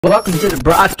Welcome to the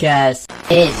broadcast.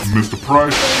 It's Mr.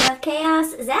 Price, Queen of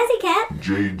Chaos, Zazzy Cat,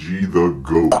 JG the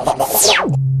GOAT.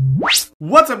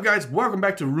 What's up, guys? Welcome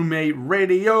back to Roommate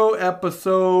Radio,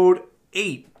 episode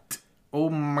 8.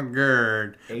 Oh my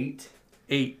god. 8?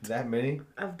 8. That many?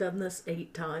 I've done this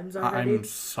 8 times already. I'm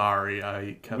sorry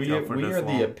I kept We you up for this are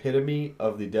long. the epitome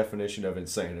of the definition of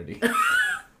insanity.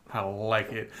 I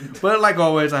like it. But like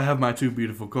always, I have my two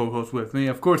beautiful co-hosts with me.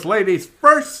 Of course, ladies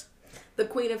first. The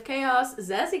Queen of Chaos,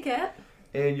 Zazzy Cat.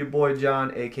 And your boy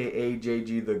John, a.k.a.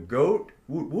 JG the GOAT.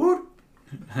 Woot woot.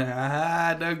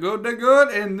 The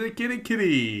goat, and the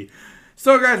kitty.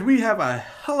 So, guys, we have a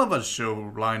hell of a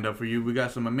show lined up for you. We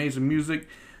got some amazing music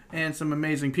and some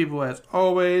amazing people as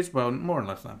always. Well, more or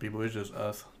less not people. It's just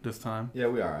us this time. Yeah,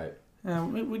 we alright. Yeah,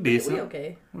 we decent. We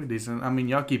okay. We decent. I mean,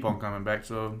 y'all keep on coming back,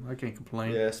 so I can't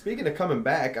complain. Yeah, speaking of coming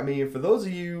back, I mean, for those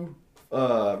of you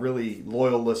really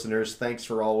loyal listeners, thanks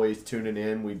for always tuning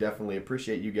in. We definitely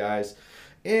appreciate you guys.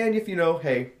 And if you know,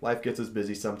 hey, life gets us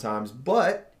busy sometimes.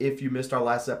 But if you missed our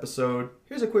last episode,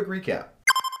 here's a quick recap.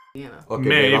 Yeah. Okay,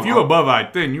 Man, if you above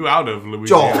I-10, you out of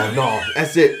Louisiana. No,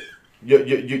 that's it.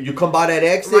 You come by that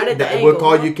exit, Right at the we'll angle,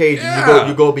 call huh? you Cajun. Yeah.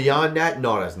 You go beyond that.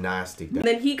 No, that's nasty. And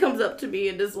then he comes up to me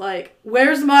and is like,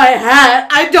 "Where's my hat?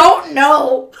 I don't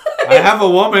know. I have a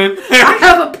woman. I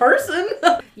have a person."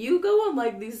 You go on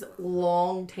like these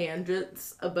long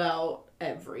tangents about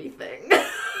everything.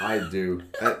 I do.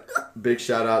 Big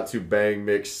shout out to Bang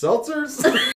Mix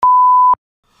Seltzers.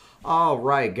 All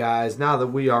right, guys. Now that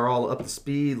we are all up to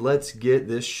speed, let's get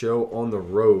this show on the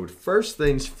road. First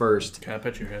things first. Can I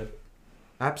pet your head?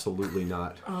 Absolutely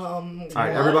not. All What?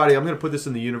 right, everybody. I'm going to put this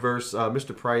in the universe.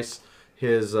 Mr. Price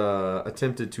has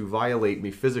attempted to violate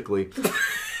me physically.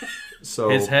 So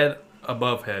His head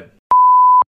above head.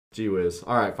 Gee whiz.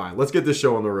 All right, fine. Let's get this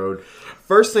show on the road.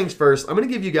 First things first, I'm going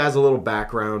to give you guys a little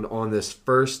background on this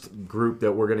first group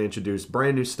that we're going to introduce.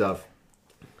 Brand new stuff.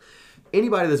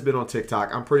 Anybody that's been on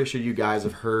TikTok, I'm pretty sure you guys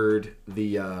have heard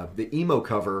the emo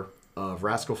cover of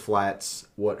Rascal Flatts'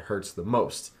 What Hurts the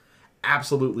Most.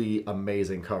 Absolutely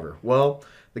amazing cover. Well,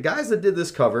 the guys that did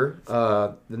this cover,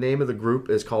 the name of the group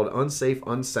is called Unsafe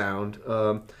Unsound.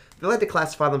 They like to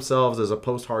classify themselves as a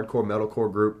post-hardcore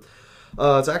metalcore group.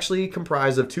 It's actually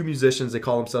comprised of two musicians. They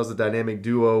call themselves the dynamic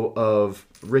duo of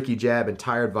Ricky Jab and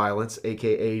Tired Violence,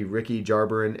 a.k.a. Ricky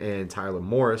Jarbarin and Tyler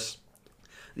Morris.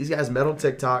 These guys met on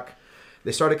TikTok.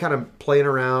 They started kind of playing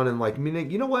around and like,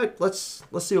 you know what? Let's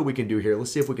see what we can do here.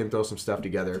 Let's see if we can throw some stuff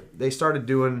together. They started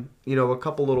doing, a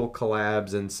couple little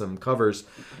collabs and some covers,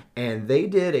 and they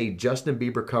did a Justin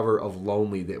Bieber cover of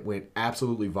Lonely that went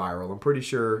absolutely viral. I'm pretty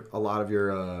sure a lot of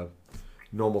your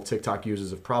normal TikTok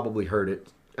users have probably heard it.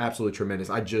 Absolutely tremendous.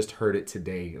 I just heard it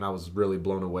today, and I was really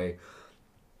blown away.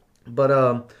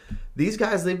 But these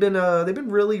guys, they've been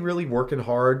really, really working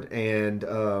hard,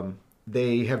 and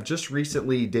they have just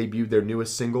recently debuted their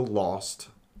newest single, Lost,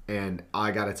 and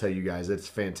I gotta tell you guys, it's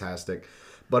fantastic.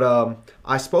 But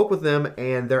I spoke with them,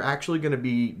 and they're actually going to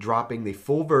be dropping the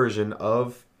full version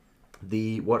of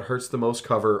the What Hurts the Most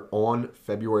cover on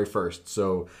February 1st,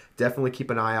 so definitely keep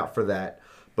an eye out for that.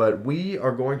 But we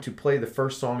are going to play the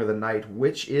first song of the night,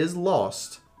 which is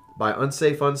Lost by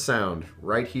Unsafe Unsound,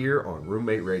 right here on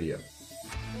Roommate Radio.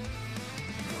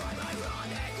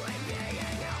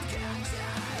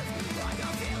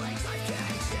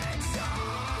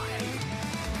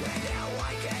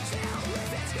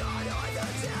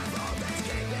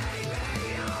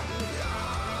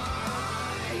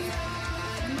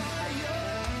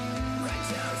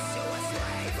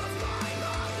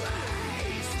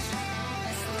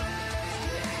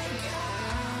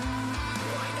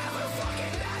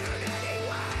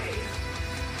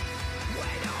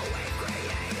 Away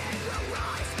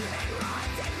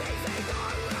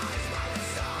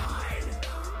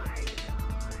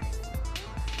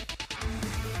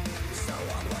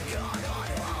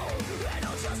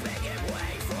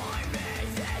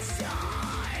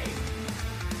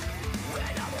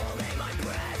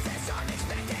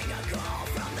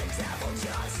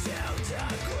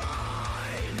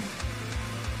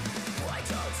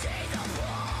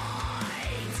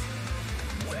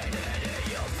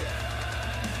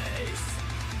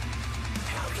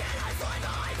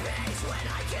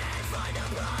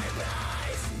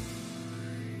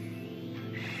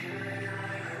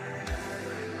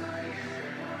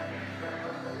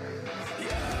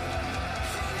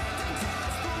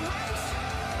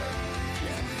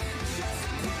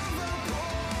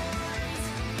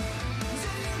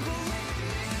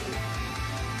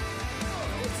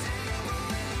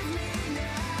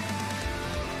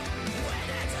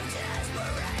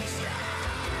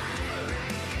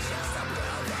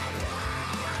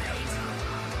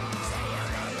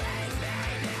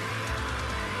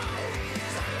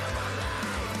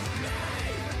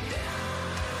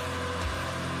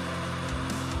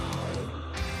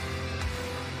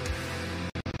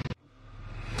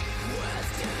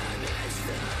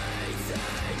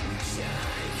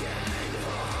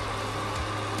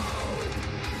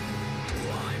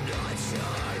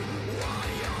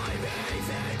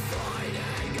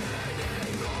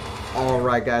All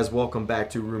right, guys, welcome back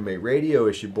to Roommate Radio.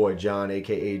 It's your boy John,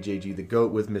 aka JG the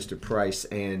Goat, with Mr. Price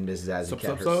and Ms. Zazzy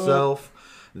Cat herself.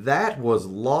 That was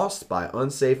Lost by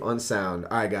Unsafe Unsound.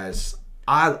 All right, guys,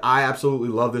 I absolutely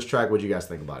love this track. What do you guys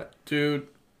think about it? Dude,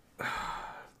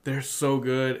 they're so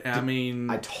good. I mean,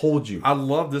 I told you. I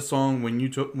love this song. When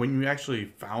you actually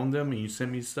found them and you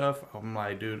sent me stuff, I'm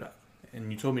like, dude,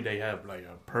 and you told me they have like a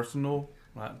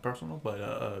not personal,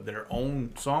 but their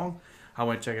own song. I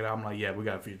went to check it out. I'm like, yeah, we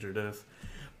got to feature this.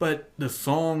 But the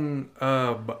song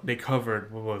they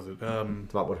covered, what was it?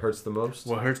 It's about what hurts the most.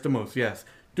 What hurts the most? Yes,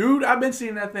 dude, I've been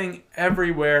seeing that thing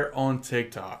everywhere on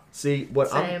TikTok. See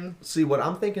what I'm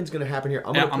thinking is going to happen here.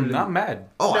 I'm not mad.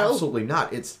 Oh, no. Absolutely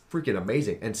not. It's freaking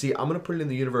amazing. And see, I'm going to put it in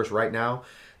the universe right now.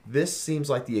 This seems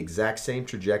like the exact same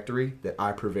trajectory that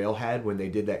I Prevail had when they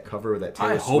did that cover of that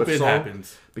Taylor Swift song. I hope it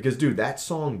happens. Because, dude, that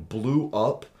song blew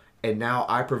up. And now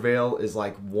I Prevail is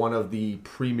like one of the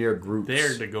premier groups.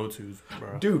 They're the go-tos,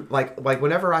 bro. Dude, like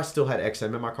whenever I still had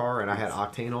XM in my car and I had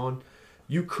Octane on,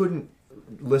 you couldn't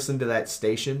listen to that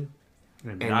station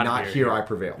and not hear I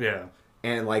Prevail. Yeah.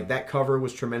 And like that cover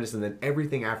was tremendous, and then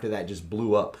everything after that just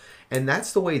blew up. And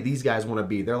that's the way these guys want to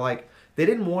be. They're like, they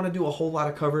didn't want to do a whole lot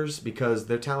of covers because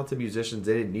they're talented musicians.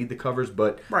 They didn't need the covers,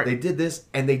 but they did this,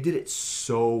 and they did it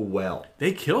so well.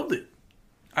 They killed it.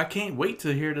 I can't wait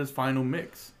to hear this final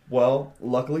mix. Well,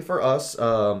 luckily for us,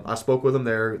 I spoke with them.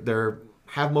 They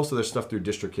have most of their stuff through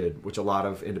DistroKid, which a lot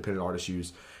of independent artists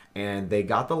use. And they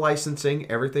got the licensing.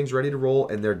 Everything's ready to roll,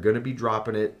 and they're going to be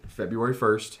dropping it February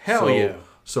 1st. Hell yeah.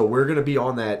 So we're going to be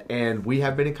on that, and we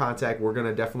have been in contact. We're going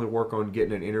to definitely work on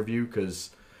getting an interview because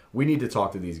we need to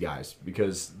talk to these guys.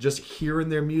 Because just hearing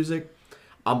their music,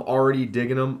 I'm already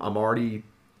digging them. I'm already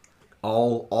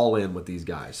all in with these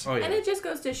guys. Oh, yeah. And it just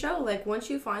goes to show, like, once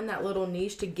you find that little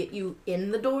niche to get you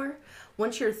in the door,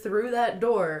 once you're through that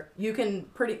door, you can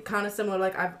pretty kind of similar,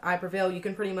 like I Prevail, you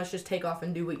can pretty much just take off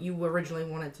and do what you originally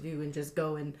wanted to do and just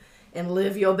go and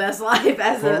live your best life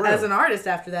as an artist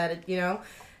after that, you know?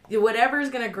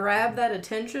 Whatever's going to grab that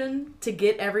attention to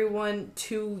get everyone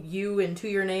to you and to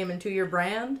your name and to your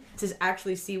brand to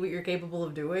actually see what you're capable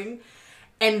of doing.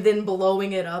 And then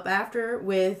blowing it up after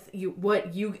with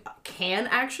what you can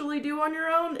actually do on your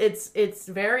own, it's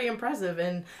very impressive.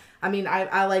 And I mean,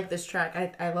 I like this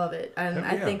track. I love it, and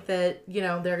I think that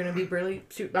they're going to be really,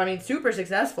 super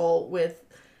successful with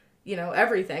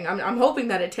everything. I'm hoping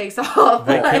that it takes off.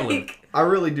 I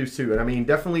really do too. And I mean,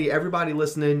 definitely everybody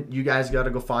listening, you guys got to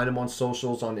go find them on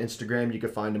socials, on Instagram. You can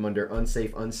find them under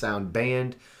Unsafe Unsound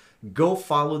Band. Go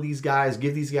follow these guys.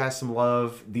 Give these guys some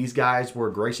love. These guys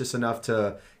were gracious enough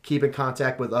to keep in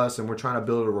contact with us, and we're trying to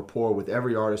build a rapport with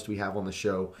every artist we have on the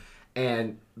show.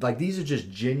 And, like, these are just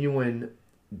genuine,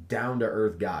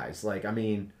 down-to-earth guys. Like, I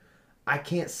mean, I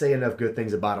can't say enough good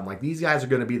things about them. Like, these guys are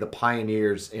going to be the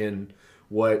pioneers in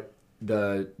what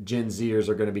the Gen Zers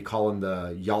are going to be calling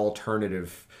the y'alternative.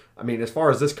 I mean, as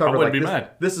far as this cover,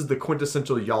 this is the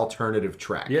quintessential y'alternative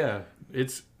track. Yeah,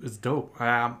 it's dope.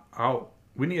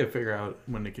 We need to figure out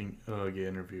when they can get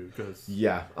interviewed because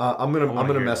I'm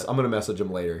gonna message them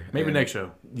later. Maybe next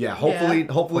show. Yeah,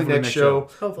 hopefully next show.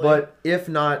 Hopefully. But if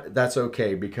not, that's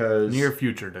okay because near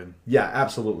future then. Yeah,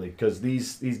 absolutely, because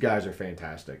these guys are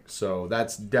fantastic. So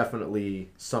that's definitely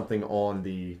something on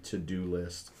the to-do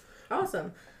list.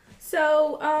 Awesome.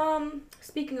 So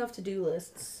speaking of to-do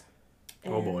lists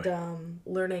and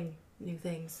learning new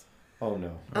things. Oh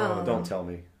no! Don't tell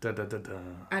me.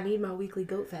 I need my weekly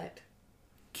goat fact.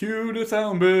 Cue the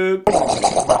sound bit.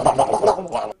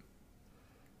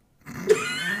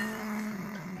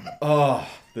 Oh,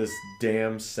 this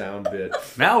damn sound bit.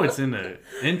 Now it's in the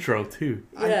intro too.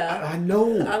 Yeah, I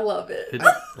know. I love it. It's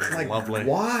like lovely.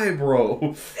 Why,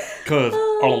 bro? Because,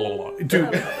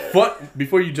 dude, what?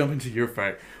 Before you jump into your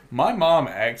fact, my mom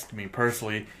asked me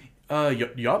personally,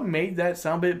 y'all made that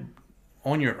sound bit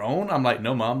on your own? I'm like,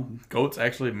 no, Mom. Goats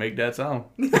actually make that sound.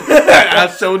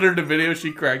 I showed her the video.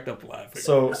 She cracked up laughing.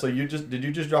 So did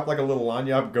you just drop like a little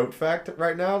lanyard goat fact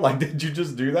right now? Like, did you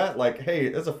just do that? Like, hey,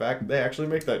 that's a fact. They actually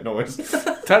make that noise.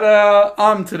 Ta-da!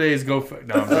 I'm today's goat fact.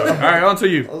 No, I'm joking. All right, on to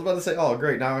you. I was about to say, oh,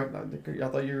 great. Now I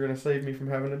thought you were going to save me from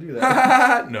having to do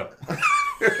that. No.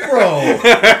 Bro.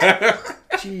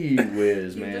 Gee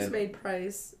whiz, man. You just made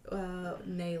Price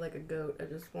neigh like a goat. I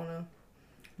just want to...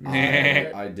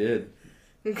 I did.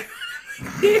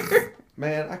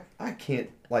 Man, I can't,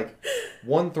 like,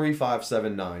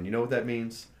 13579. You know what that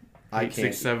means? I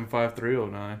can't.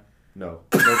 8675309. No.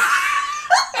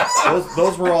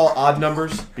 Those were all odd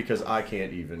numbers because I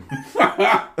can't even.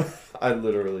 I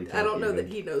literally can't. I don't know even.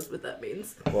 that he knows what that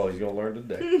means. Well, he's gonna learn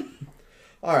today.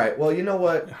 All right. Well, you know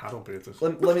what? I don't pay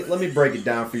attention. Let me break it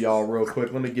down for y'all real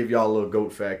quick. Let me give y'all a little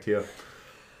goat fact here.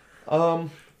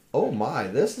 Oh my,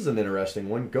 this is an interesting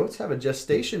one. Goats have a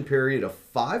gestation period of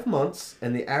 5 months,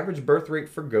 and the average birth rate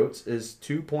for goats is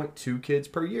 2.2 kids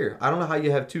per year. I don't know how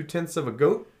you have 2/10 of a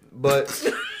goat, but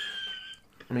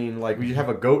I mean, like, you have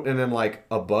a goat and then like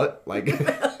a butt, like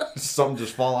something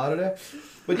just fall out of there.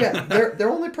 But yeah, they're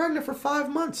only pregnant for 5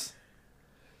 months.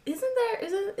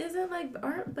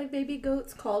 Aren't like baby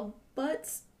goats called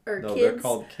butts or No, kids? they're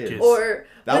called kids. Or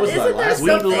That was isn't my there last We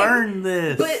one. something- learned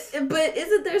this. But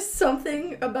isn't there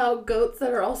something about goats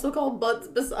that are also called butts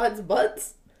besides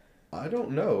butts? I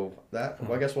don't know that.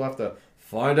 Well, I guess we'll have to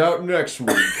find out next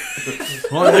week.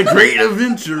 On the great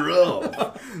adventure of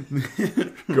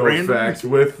Goat Random- facts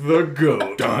with the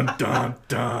goat. Dun dun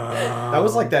dun. That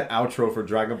was like that outro for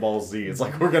Dragon Ball Z. It's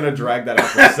like we're gonna drag that out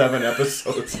for 7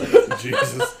 episodes.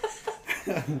 Jesus.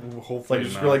 Like Hopefully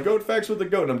just not. be like goat facts with the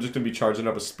goat, and I'm just gonna be charging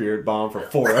up a spirit bomb for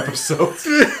 4 episodes.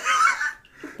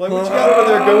 Like, what you got over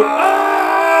there, goat?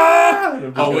 Ah! And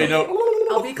I'm just Oh wait, gonna- no.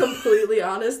 I'll be completely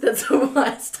honest. That's why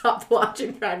I stopped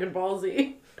watching Dragon Ball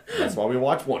Z. That's why we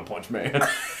watch One Punch Man.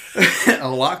 A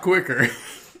lot quicker.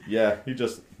 Yeah, he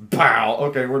just pow.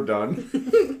 Okay, we're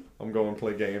done. I'm going to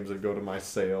play games and go to my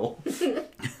sale.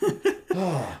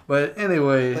 But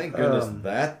anyway, Thank goodness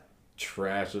that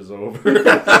trash is over.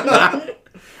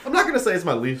 I'm not gonna say it's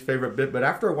my least favorite bit, but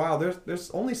after a while, there's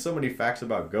only so many facts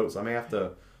about goats. I may have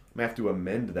to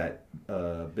amend that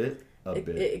bit a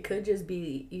bit. It could just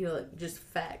be just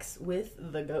facts with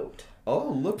the goat. Oh,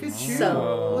 look at you!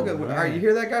 So- Look at all right, you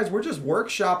hear that, guys? We're just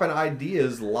workshopping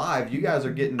ideas live. You guys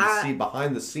are getting to see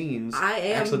behind the scenes, I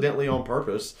am- accidentally on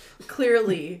purpose.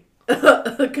 Clearly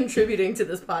contributing to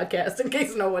this podcast. In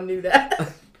case no one knew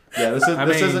that. Yeah, this I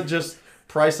mean- isn't just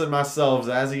Price and myself.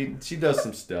 Zazzy, she does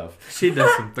some stuff. she does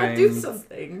some I do things. some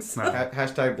things.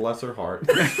 Hashtag bless her heart.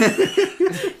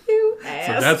 You So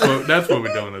ass. that's what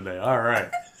we're doing today. All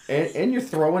right. And you're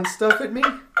throwing stuff at me.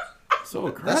 So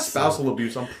That's aggressive. spousal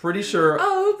abuse. I'm pretty sure I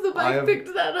hope the I mic have-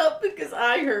 picked that up because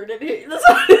I heard it. That's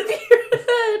what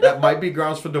I heard. that might be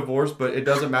grounds for divorce, but it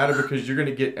doesn't matter because you're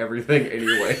gonna get everything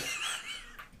anyway.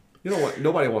 You know what?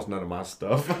 Nobody wants none of my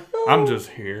stuff. I'm just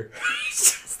here.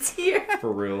 Just here.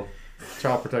 For real.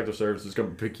 Child Protective Service is gonna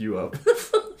pick you up.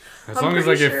 As I'm long as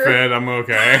I pretty get sure- fed, I'm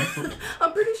okay.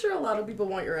 I'm pretty sure a lot of people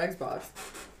want your Xbox.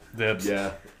 That's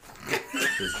Yeah.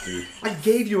 This dude. I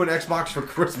gave you an Xbox for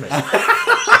Christmas.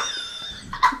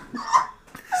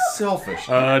 Selfish.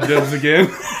 dibs again.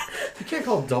 You can't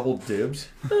call double dibs.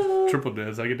 Triple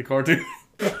dibs. I get the car too.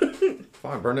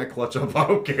 Fine, burn that clutch up. I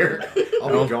don't care.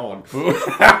 I'll be gone.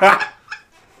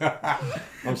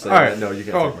 I'm saying All right. that. No, you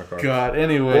can't Oh take my car. God.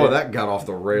 Anyway. Boy, that got off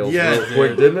the rails Yeah, real it quick,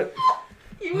 did. didn't it?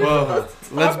 Well,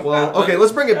 Okay,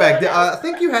 let's bring it back. I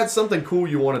think you had something cool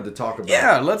you wanted to talk about.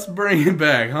 yeah, let's bring it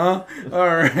back, huh? All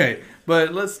right.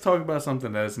 But let's talk about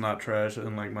something that's not trash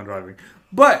and like my driving.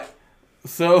 But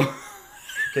so In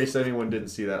case anyone didn't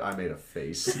see that, I made a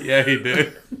face. yeah, he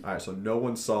did. All right, so no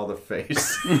one saw the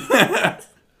face.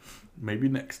 Maybe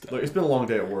next time. Look, it's been a long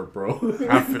day at work, bro.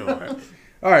 I feel that.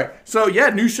 All right. So yeah,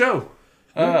 new show.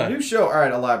 New show. All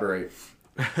right, elaborate.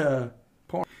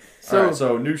 So, All right,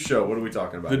 so new show. What are we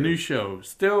talking about? the here? new show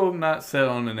still not set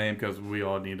on the name because we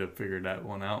all need to figure that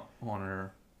one out on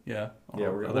our Yeah,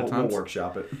 other we'll times.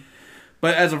 workshop it.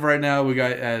 But as of right now, we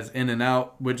got as In and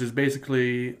Out, which is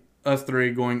basically us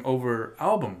three going over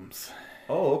albums.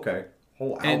 Oh, okay.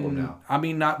 Whole album now. I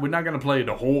mean, we're not gonna play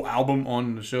the whole album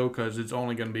on the show because it's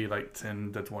only gonna be like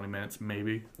 10 to 20 minutes,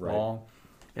 maybe Right. long,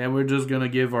 and we're just gonna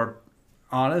give our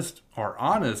honest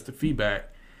feedback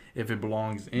if it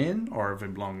belongs in or if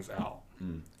it belongs out.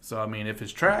 So I mean, if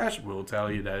it's trash, we'll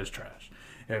tell you that it's trash.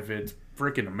 If it's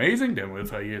freaking amazing, then we'll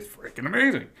tell you it's freaking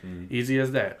amazing. Easy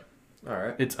as that. All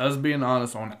right. It's us being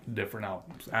honest on different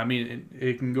albums. I mean,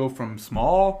 it can go from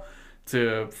small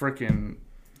to freaking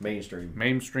Mainstream.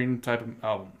 mainstream type of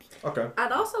albums. Okay.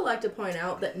 I'd also like to point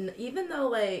out that even though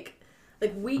like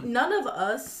we none of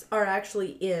us are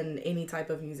actually in any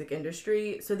type of music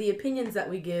industry, so the opinions that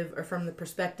we give are from the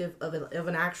perspective of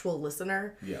an actual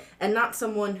listener, Yeah. and not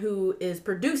someone who is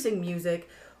producing music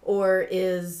or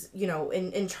is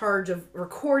in charge of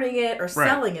recording it or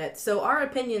selling it. So our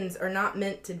opinions are not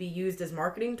meant to be used as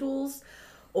marketing tools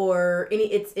or any.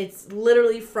 It's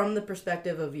literally from the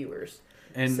perspective of viewers.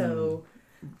 And So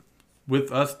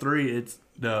with us three, it's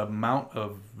the amount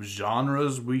of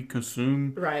genres we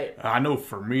consume. right. I know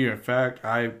for me, in fact,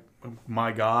 I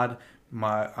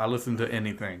listen to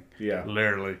anything. Yeah.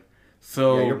 Literally.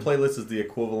 So Yeah, your playlist is the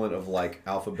equivalent of like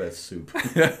alphabet soup.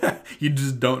 you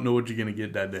just don't know what you're gonna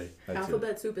get that day. That's it.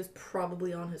 Alphabet Soup is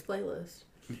probably on his playlist.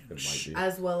 It might be.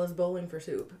 as well as Bowling for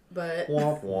Soup. But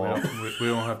Womp Well, womp. we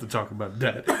don't have to talk about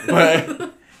that.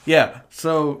 But yeah,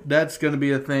 so that's going to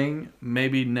be a thing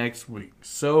maybe next week.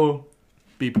 So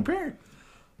be prepared.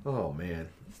 Oh man,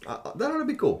 that ought to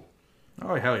be cool.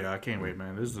 Oh, hell yeah. I can't wait,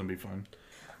 man. This is going to be fun.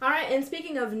 all right, and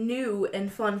speaking of new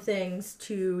and fun things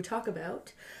to talk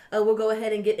about, we'll go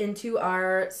ahead and get into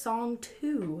our song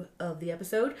 2 of the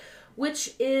episode,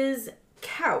 which is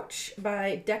Couch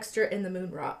by Dexter and the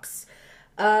Moonrocks.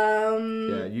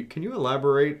 Yeah, can you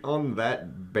elaborate on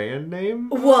that band name?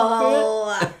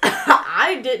 Well,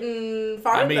 I didn't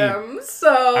find them,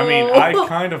 so... I mean, I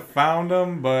kind of found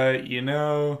them, but, you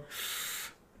know,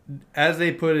 as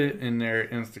they put it in their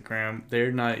Instagram,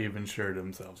 they're not even sure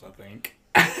themselves, I think.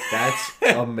 That's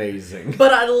amazing.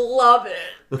 But I love it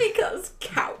because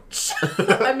couch.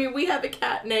 I mean, we have a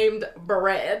cat named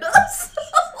Bread.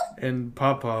 And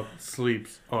Pop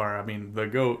sleeps, the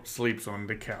goat sleeps on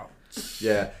the couch.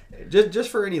 Yeah, just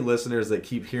for any listeners that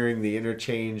keep hearing the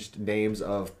interchanged names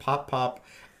of Pop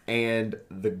and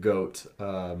the goat,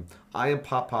 I am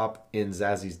Pop in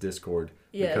Zazzy's Discord.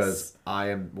 Yes. Because I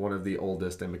am one of the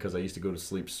oldest and because I used to go to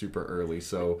sleep super early.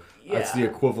 So that's Yeah. the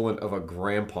equivalent of a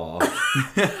grandpa.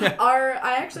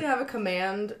 I actually have a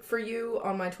command for you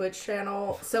on my Twitch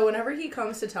channel. So whenever he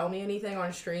comes to tell me anything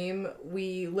on stream,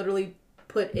 we literally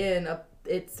put in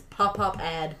it's Pop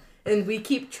ad. And we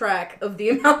keep track of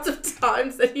the amount of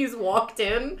times that he's walked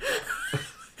in.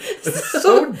 It's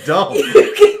so dumb.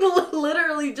 You can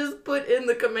literally just put in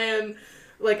the command,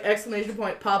 like,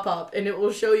 !Pop, and it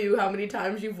will show you how many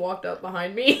times you've walked up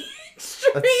behind me.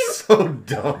 That's so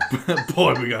dumb.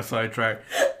 Boy, we got sidetracked.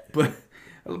 But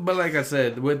like I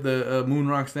said, with the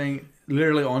Moonrocks thing,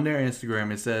 literally on their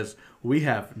Instagram, it says, we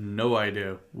have no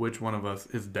idea which one of us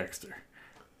is Dexter.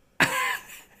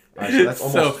 So that's So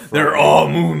almost they're frightening. all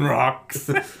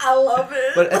Moonrocks. I love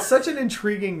it. But it's such an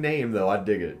intriguing name, though. I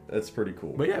dig it. That's pretty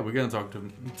cool. But yeah, we're going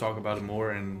to talk about it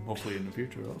more and hopefully in the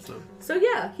future also. So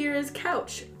yeah, here is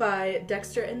Couch by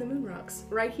Dexter and the Moonrocks,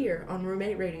 right here on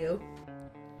Roommate Radio.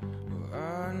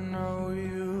 I know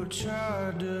you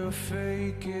tried to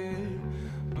fake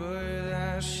it, but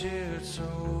that shit's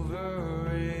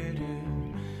overrated.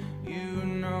 You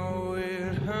know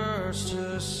it hurts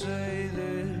to say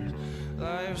this.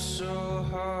 Life's so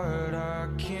hard, I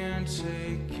can't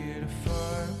take it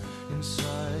far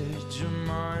inside your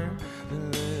mind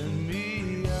and let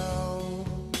me out.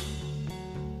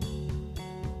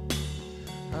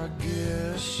 I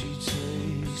guess she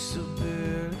takes the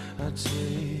bed, I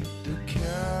take the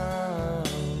couch,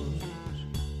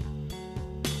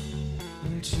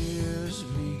 and tears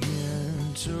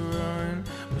begin to run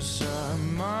beside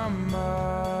my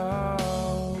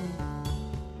mouth.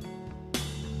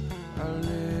 I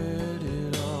let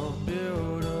it all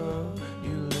build up,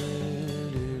 you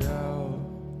let it out.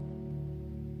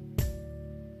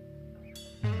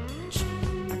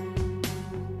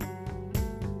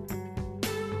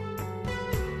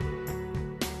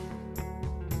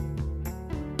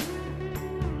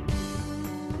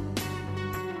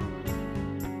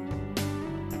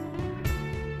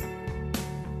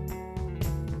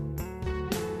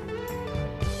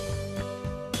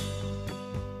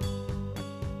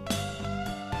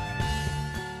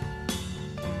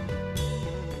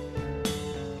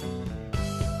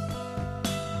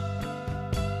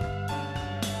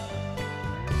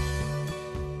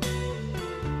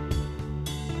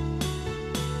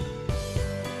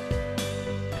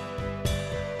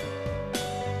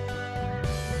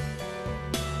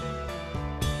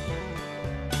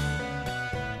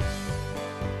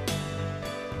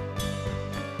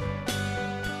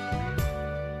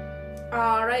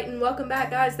 Alright, and welcome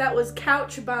back, guys. That was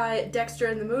Couch by Dexter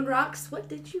and the Moonrocks. What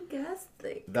did you guys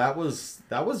think? That was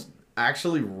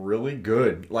actually really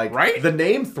good. Like, Right? the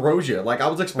name throws you. Like, I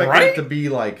was expecting Right? it to be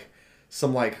like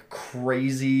some like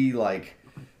crazy like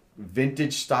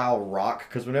vintage style rock,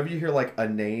 because whenever you hear like a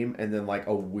name and then like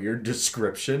a weird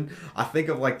description, I think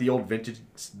of like the old vintage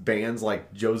bands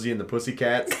like Josie and the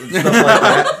Pussycats and stuff like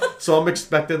that. So I'm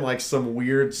expecting like some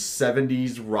weird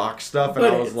 70s rock stuff, and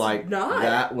But I was it's like, not.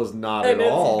 that was not And at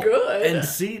it's all. good. And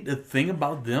see, the thing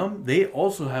about them, they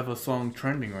also have a song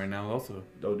trending right now also.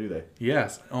 Oh, do they?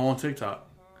 Yes, on TikTok.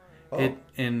 Oh.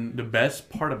 And the best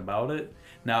part about it,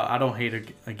 now I don't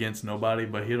hate against nobody,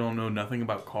 but he don't know nothing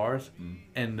about cars.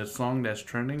 And the song that's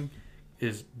trending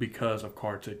is because of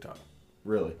car TikTok.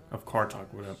 Really? Of car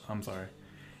talk, whatever. I'm sorry.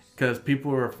 Because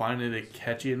people are finding it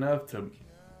catchy enough to,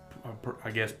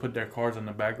 I guess, put their cars in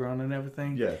the background and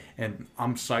everything. Yeah. And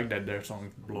I'm psyched that their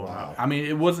song's blowing Wow. up. I mean,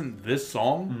 it wasn't this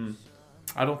song,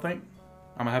 I don't think.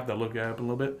 I'm going to have to look it up a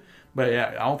little bit. But yeah,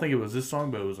 I don't think it was this song,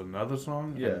 but it was another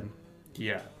song. Yeah. And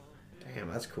Yeah. Damn,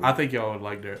 that's cool. I think y'all would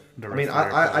like the I mean, rest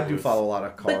of their I do playlists. follow a lot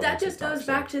of cars. But that on just TikTok, goes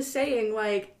so- back to saying,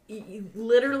 like,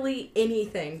 literally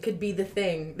anything could be the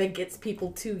thing that gets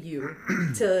people to you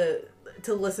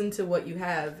to listen to what you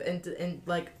have and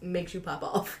like makes you pop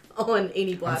off on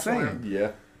any platform.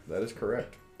 Yeah, that is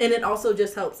correct. And it also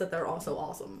just helps that they're also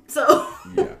awesome. So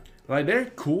Yeah. Like, they're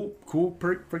cool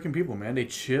freaking people, man. They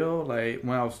chill. Like,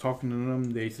 when I was talking to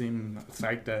them, they seemed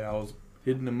psyched that I was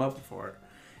hitting them up for it.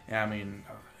 And I mean,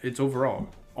 it's overall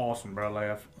awesome, bro.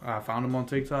 Like, I found them on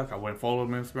TikTok. I went follow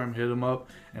them on Instagram, hit them up,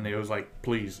 and they was like,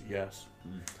 please, yes.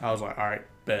 I was like, all right,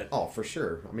 bet. Oh, for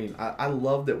sure. I mean, I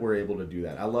love that we're able to do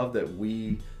that. I love that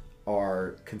we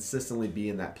are consistently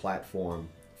being that platform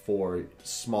for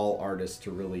small artists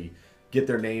to really get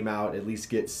their name out, at least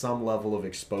get some level of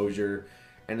exposure.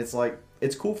 And it's like,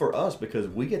 it's cool for us because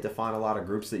we get to find a lot of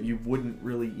groups that you wouldn't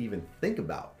really even think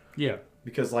about. Yeah.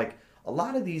 Because, like, a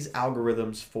lot of these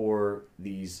algorithms for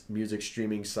these music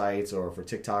streaming sites or for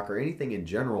TikTok or anything in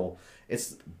general,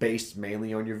 it's based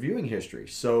mainly on your viewing history.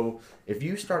 So if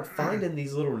you start finding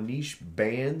these little niche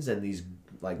bands and these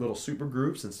like little super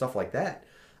groups and stuff like that,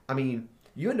 I mean,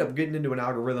 you end up getting into an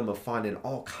algorithm of finding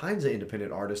all kinds of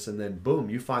independent artists, and then boom,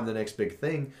 you find the next big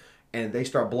thing, and they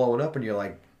start blowing up, and you're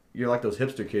like those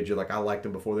hipster kids. You're like, I liked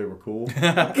them before they were cool.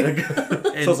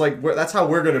 So it's like that's how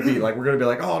we're gonna be. Like, we're gonna be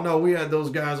like, oh no, we had those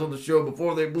guys on the show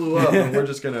before they blew up, and we're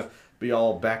just gonna be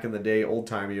all back in the day, old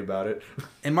timey about it.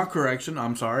 And my correction,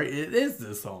 I'm sorry, it is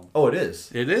this song. Oh, it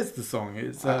is. It is the song.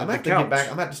 It's I'm the have to couch. get back. I'm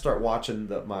gonna have to start watching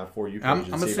my For You page. I'm and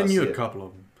gonna see if send I you see a it. couple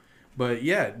of them. But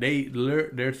yeah,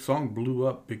 their song blew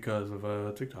up because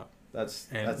of TikTok That's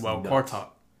and nuts. Car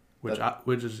Talk,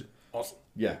 which is awesome.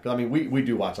 Yeah, 'cause I mean, we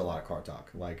do watch a lot of Car Talk.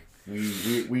 Like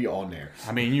we on there.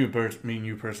 I mean, you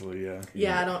personally, yeah.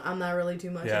 yeah, I'm not really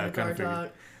too much Yeah, I into car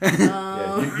kinda talk.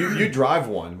 Yeah, you drive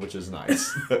one, which is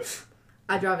nice.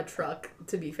 I drive a truck,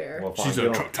 to be fair. Well, fine. She's Get a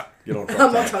on- truck top. Get on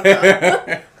I'm a truck. truck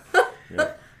top.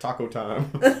 Yeah. Taco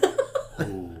time.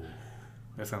 Ooh,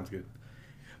 that sounds good.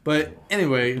 But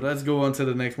anyway, let's go on to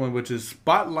the next one, which is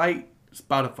Spotify.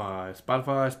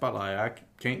 Spotlight. I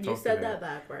can't talk You said today. that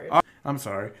backwards. I'm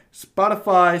sorry.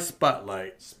 Spotify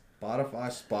Spotlight.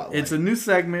 Spotify Spotlight. It's a new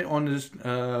segment on this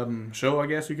show, I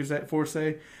guess you could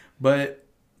say. But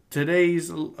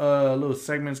today's little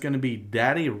segment is going to be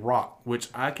Daddy Rock, which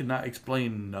I cannot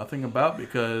explain nothing about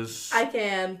because I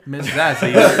can. Miss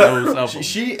Zazie knows of them.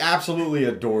 She absolutely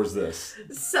adores this.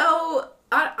 So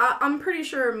I'm pretty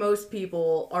sure most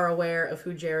people are aware of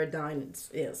who Jared Dines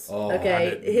is. Oh,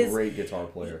 okay, great guitar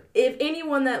player. If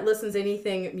anyone that listens to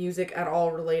anything music at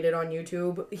all related on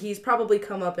YouTube, he's probably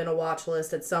come up in a watch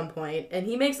list at some point, and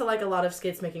he makes a lot of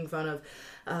skits making fun of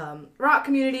rock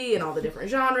community and all the different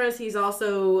genres. He's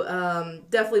also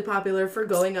definitely popular for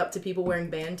going up to people wearing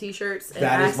band T-shirts and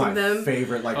That is my asking them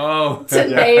favorite. Like, to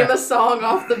name a song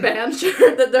off the band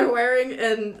shirt that they're wearing,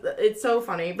 and it's so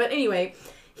funny. But anyway,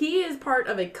 he is part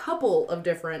of a couple of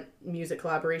different music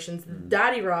collaborations,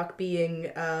 Daddy Rock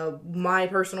being my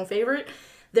personal favorite.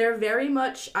 They're very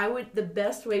much, the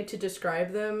best way to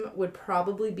describe them would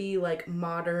probably be like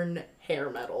modern hair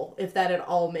metal, if that at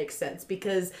all makes sense,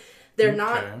 because they're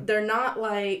not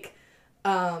like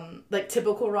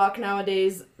typical rock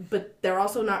nowadays, but they're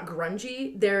also not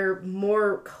grungy. They're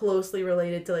more closely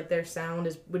related to like their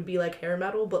sound would be like hair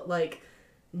metal, but like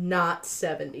not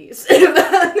 70s, if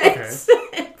that makes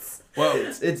sense. Well,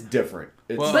 it's different.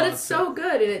 But it's so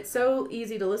good and it's so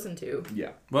easy to listen to.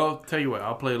 Yeah. Well, tell you what,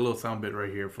 I'll play a little sound bit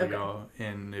right here for Okay. y'all,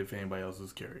 and if anybody else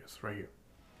is curious, right here.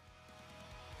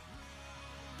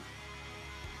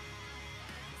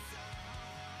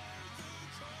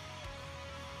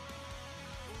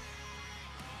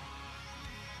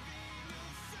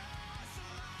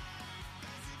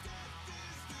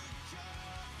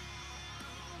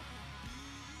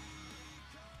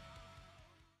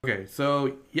 Okay,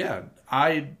 so yeah,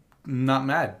 I'm not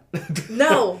mad.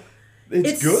 No, It's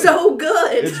it's good. so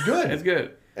good. It's good. It's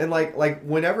good. And like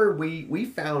whenever we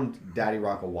found Daddy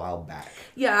Rock a while back.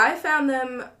 Yeah, I found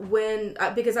them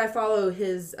because I follow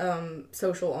his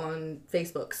social on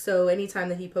Facebook. So anytime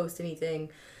that he posts anything,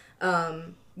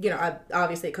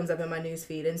 obviously it comes up in my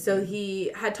newsfeed. And so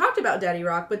he had talked about Daddy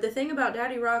Rock, but the thing about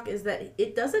Daddy Rock is that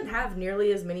it doesn't have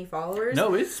nearly as many followers.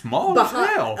 No, it's small as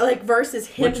hell. Like versus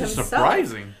him Which is himself.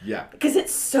 surprising. Yeah. Because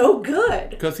it's so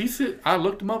good. Because I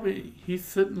looked him up, he's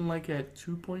sitting like at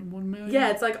 2.1 million? Yeah,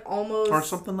 it's like almost Or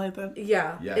something like that?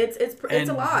 Yeah, Yeah. it's And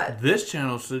a lot. This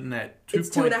channel's sitting at It's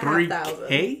 2.3K?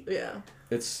 2,500. Yeah.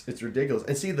 It's ridiculous.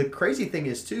 And see, the crazy thing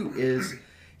is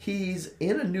he's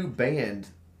in a new band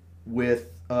with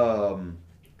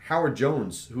Howard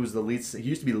Jones, who's he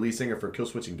used to be the lead singer for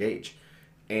Killswitch Engage.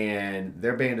 and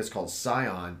their band is called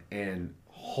Scion, and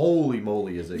holy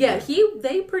moly is it Yeah,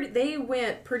 good. they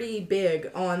went pretty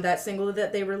big on that single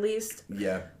that they released.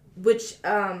 Yeah. Which,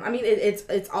 I mean,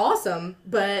 it's awesome,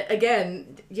 but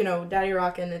again, you know, Daddy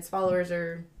Rock and its followers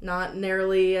are not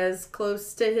nearly as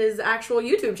close to his actual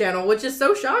YouTube channel, which is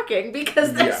so shocking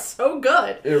because they're so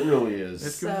good. It really is.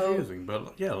 It's confusing,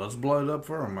 but yeah, let's blow it up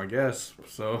for him, I guess.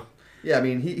 So Yeah, I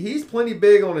mean, he's plenty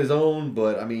big on his own,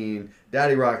 but I mean,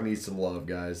 Daddy Rock needs some love,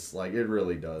 guys. Like, it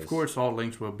really does. of course, all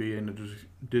links will be in the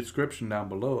description down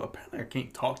below. Apparently, I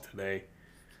can't talk today.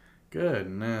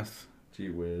 Goodness. Gee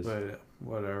whiz. But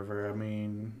whatever. I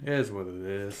mean, it is what it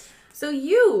is. So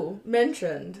you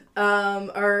mentioned,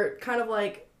 or kind of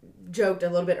like joked a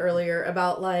little bit earlier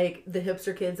about like the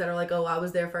hipster kids that are like, oh, I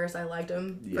was there first, I liked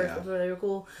them first, they were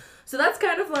cool. So that's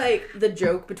kind of like the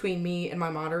joke between me and my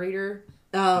moderator,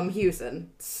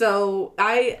 Houston. So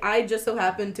I just so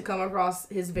happened to come across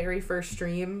his very first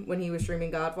stream when he was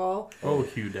streaming Godfall. Oh,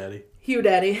 Hugh Daddy. Hugh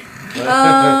Daddy.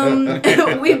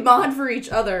 We mod for each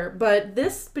other, but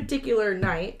this particular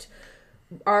night,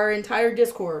 our entire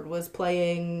Discord was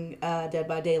playing Dead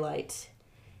by Daylight.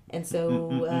 And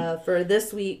so for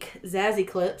this week, Zazzy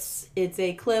Clips, it's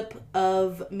a clip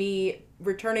of me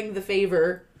returning the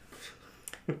favor.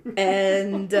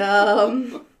 And,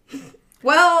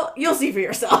 well, you'll see for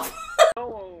yourself.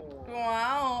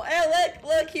 Wow. Hey,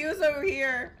 look, Hugh's over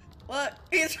here. Look,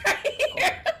 he's right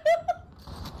here.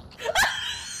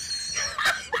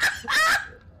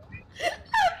 I'm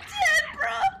dead, bro.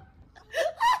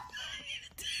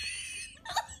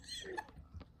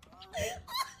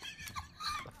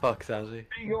 Fuck, Sazzy.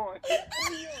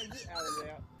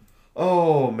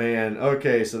 Oh, man.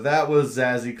 Okay, so that was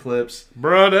Zazzy Clips.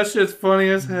 Bro, that shit's funny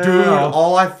as hell. Dude,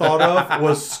 all I thought of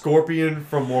was Scorpion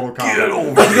from Mortal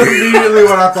Kombat. That's immediately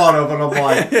what I thought of, and I'm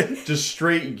like, just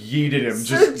straight yeeted him.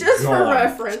 So just for gone.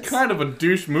 reference. Kind of a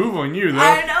douche move on you, though.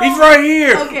 I know. He's right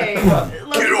here. Okay,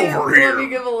 let me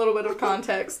give a little bit of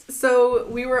context. So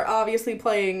we were obviously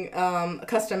playing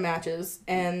custom matches,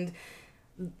 and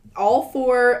all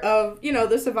four of, you know,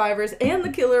 the survivors and the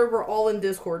killer were all in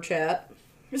Discord chat.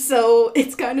 So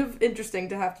it's kind of interesting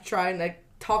to have to try and like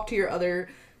talk to your other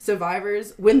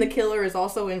survivors when the killer is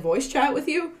also in voice chat with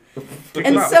you.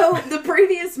 And so the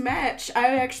previous match,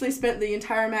 I actually spent the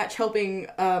entire match helping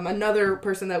another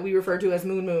person that we refer to as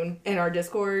Moon Moon in our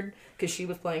Discord because she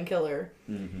was playing killer.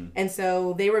 Mm-hmm. And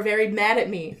so they were very mad at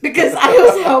me because I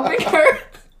was helping her.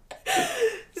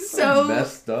 So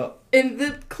messed up. In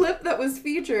the clip that was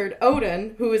featured,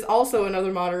 Odin, who is also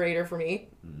another moderator for me,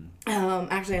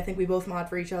 actually I think we both mod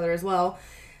for each other as well.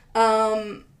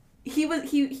 He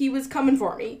was coming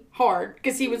for me hard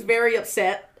because he was very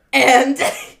upset and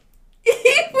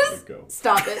he was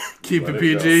stop it. Keep it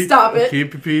PG. Stop it.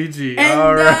 Keep it PG. And,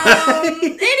 all right.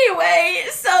 Anyway,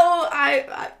 so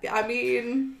I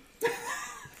mean,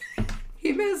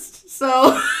 he missed.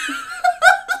 So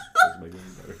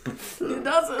it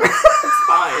doesn't. It's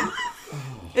fine.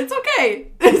 It's okay.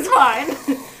 It's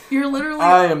fine. You're literally.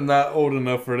 I am not old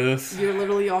enough for this. You're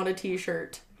literally on a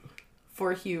T-shirt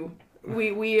for Hugh.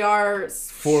 We are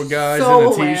four guys so in a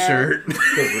aware. T-shirt.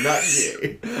 Because we're not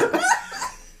gay.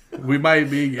 We might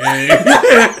be gay.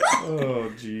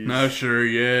 Oh, jeez. Not sure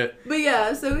yet. But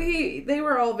yeah, so they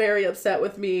were all very upset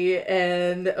with me,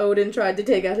 and Odin tried to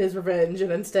take out his revenge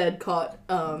and instead caught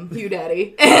Hugh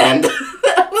Daddy, and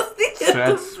that was the end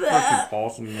That's of that. fucking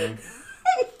awesome, man.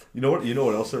 You know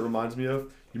what else it reminds me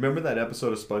of? You remember that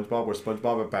episode of SpongeBob where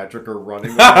SpongeBob and Patrick are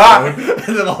running on the road,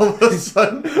 and then all of a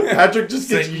sudden Patrick just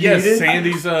gets yeeted? Yes,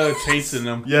 Sandy's chasing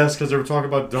them. Yes, because they were talking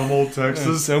about dumb old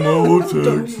Texas. Some old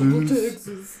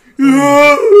Texas.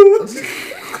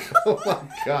 Oh my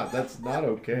god, that's not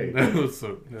okay. That's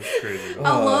crazy.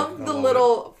 I love the love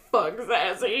little fuck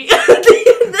Sassy.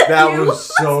 That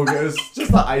was so good. It's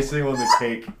just the icing on the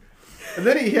cake. And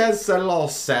then he has said it all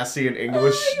sassy in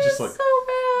English, just like, so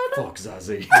bad. fuck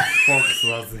Zazzy. Fuck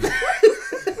Sluzzy.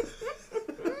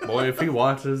 Boy, if he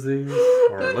watches these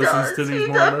or listens to these He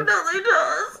more, definitely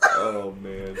does. Oh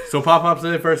man. so Pop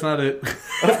said it first, not it.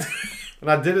 And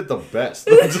I did it the best,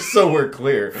 just so we're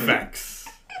clear. Facts.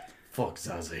 Fuck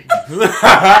Zazzy.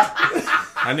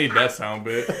 I need that sound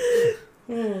bit.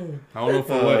 I don't know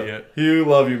for what yet. Hugh,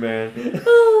 love you, man.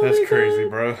 That's crazy,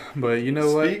 bro. But you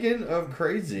know what? Speaking of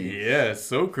crazy. Yeah, it's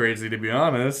so crazy to be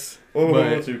honest. Oh,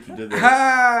 But- let's see what you did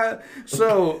there.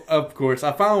 So, of course,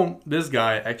 I found this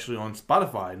guy actually on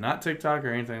Spotify, not TikTok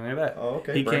or anything like that. Oh,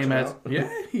 okay. He came branching as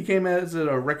out. he came as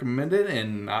a recommended,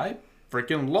 and I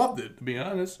freaking loved it, to be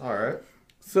honest. All right.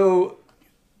 So,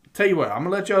 tell you what, I'm gonna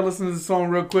let y'all listen to the song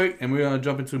real quick, and we're gonna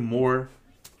jump into more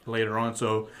later on.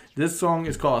 So this song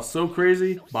is called So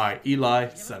Crazy by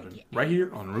Eli7, right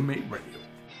here on Roommate Radio.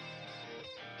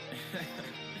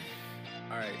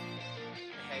 Alright.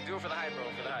 Hey, do it for the hype, bro.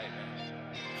 For the hype.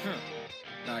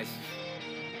 Nice.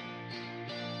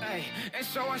 Hey, and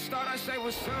so I start, I say,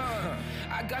 what's up?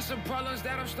 I got some problems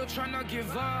that I'm still trying to give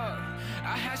up.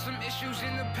 I had some issues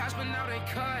in the past, but now they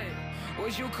cut.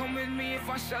 Would you come with me if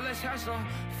I said let's have some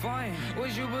fun?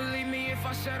 Would you believe me if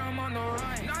I said I'm on the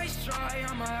run? Nice try,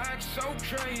 I'ma act so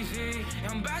crazy.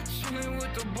 I'm back chilling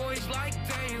with the boys like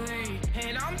daily.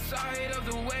 And I'm tired of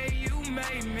the way you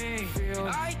made me feel.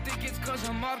 I think it's cause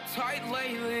I'm uptight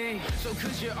lately. So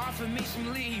could you offer me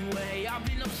some leeway? I've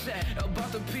been upset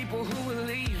about the people who will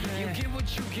leave me. You get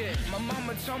what you get. My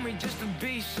mama told me just to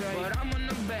be safe, but I'm on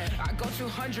the bet. I go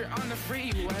 200 on the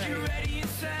freeway. You ready and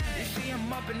set? You see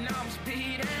I'm up and now I'm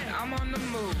speeding. I'm on the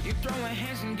move. You throwing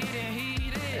hands and getting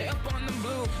heated. Up on the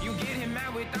blue. You getting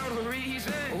mad without a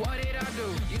reason. What did I do?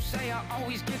 You say I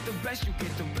always get the best. You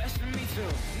get the best of me too.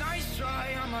 Nice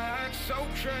try. I'ma act so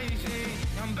crazy.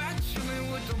 I'm back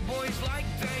chilling with the boys like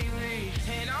daily.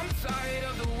 And I'm tired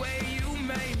of the way you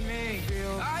made me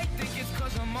feel. I think it's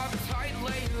cause I'm uptight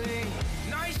lately.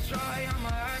 Nice try. I'ma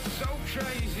act so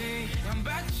crazy. I'm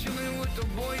back chilling with the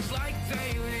boys like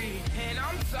daily. And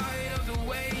I'm tired of the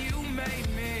way you made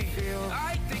me feel.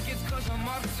 I think it's cause I'm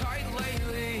uptight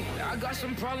lately. I got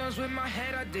some problems with my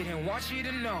head I didn't want you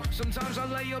to know. Sometimes I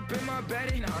lay up in my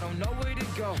bed and I don't know where to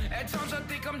go. At times I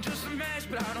think I'm just a mess,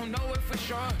 but I don't know it for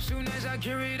sure. Soon as I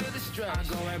get rid of the stress, I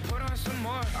go and put on some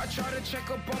more. I try to check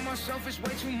up on myself, it's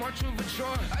way too much of a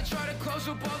chore. I try to close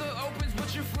up all the opens,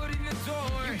 but your foot in the door.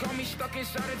 You got me stuck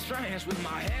inside a trance with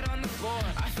my head on the floor.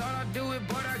 I thought I'd do it,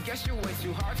 but I guess you're way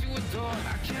too hard to adore.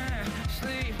 I can't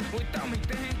sleep without me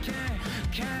thinking.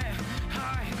 Can't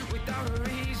hide without a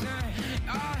reason.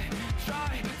 I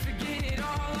try to get it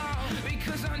all out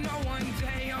because I know one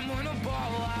day I'm gonna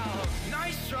ball out.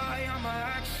 Nice try, I'ma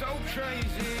act so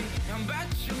crazy. I'm back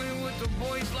chilling with the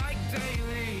boys like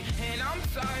daily. And I'm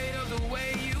tired of the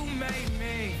way you made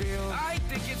me feel. I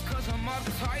think it's cause I'm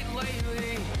uptight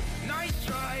lately. Nice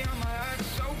try, I'ma act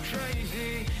so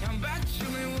crazy. I'm back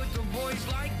chilling with the boys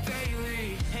like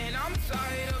daily. And I'm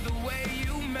tired of the way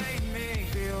you made me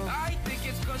feel. I think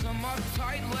it's cause I'm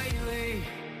uptight lately.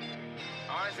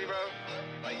 Honestly, bro,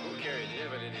 like who cares? It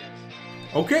is what it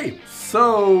is. Okay,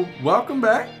 so welcome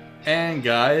back. And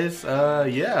guys,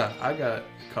 yeah, I got a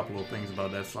couple of things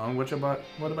about that song. What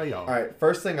about y'all? All right,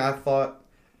 first thing I thought,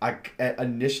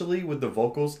 initially with the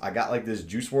vocals, I got like this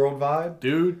Juice WRLD vibe.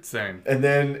 Dude, same. And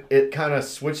then it kind of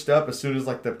switched up as soon as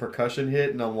like the percussion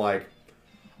hit, and I'm like,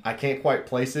 I can't quite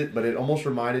place it, but it almost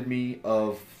reminded me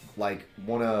of like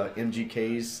one of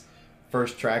MGK's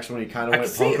first tracks when he kind of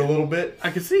went punk a little bit.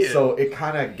 I can see it. So it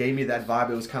kind of gave me that vibe.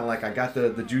 It was kind of like I got the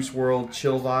Juice WRLD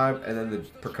chill vibe, and then the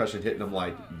percussion hit, and I'm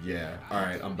like, yeah, all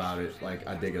right, I'm about it. Like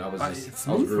I dig it. I was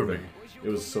grooving. It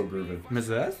was so grooving.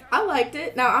 Mrs. S? I liked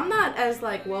it. Now, I'm not as,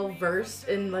 like, well-versed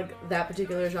in, like, that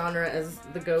particular genre as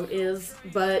the GOAT is,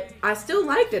 but I still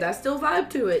liked it. I still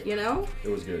vibed to it, you know? It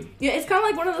was good. Yeah, it's kind of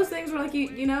like one of those things where, like,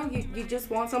 you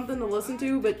just want something to listen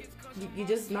to, but you're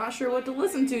just not sure what to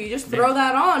listen to. You just throw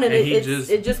that on, and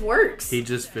it just works. He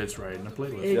just fits right in the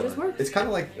playlist. It just works. It's kind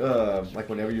of like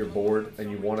whenever you're bored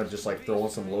and you want to just, like, throw on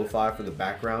some lo-fi for the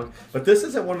background. But this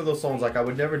isn't one of those songs, like, I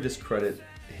would never discredit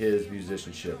his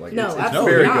musicianship. Like no, it's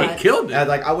absolutely very not. good. He killed it. And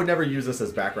like I would never use this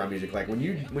as background music. Like when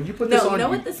you put this on, you know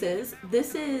what this is?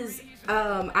 This is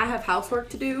I have housework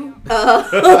to do.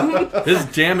 This is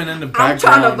jamming in the background. I'm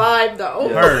trying to vibe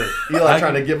though. Eli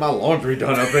trying to get my laundry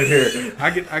done up in here. I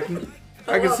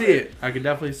can see it. I can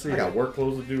definitely see it. I got work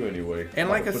clothes to do anyway. And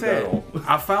like I said,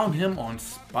 I found him on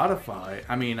Spotify.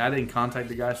 I mean, I didn't contact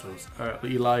the guy, so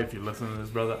Eli, if you listen to this,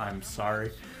 brother, I'm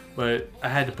sorry. But I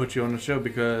had to put you on the show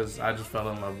because I just fell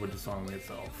in love with the song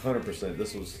itself. 100%.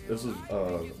 This was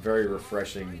a very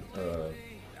refreshing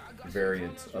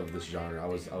variant of this genre. I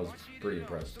was pretty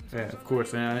impressed. Yeah, of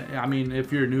course. And I mean,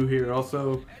 if you're new here,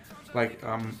 also, like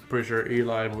I'm pretty sure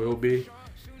Eli will be.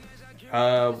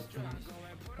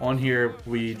 On here,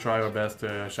 we try our best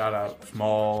to shout out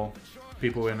small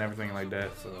people and everything like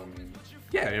that. So I mean,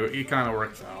 yeah, it kind of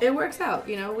works out. It works out.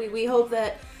 You know, we hope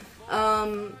that.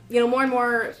 More and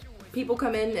more people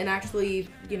come in and actually,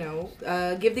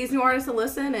 give these new artists a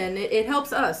listen, and it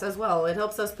helps us as well. It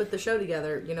helps us put the show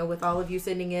together, with all of you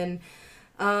sending in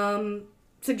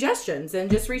suggestions and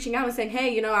just reaching out and saying,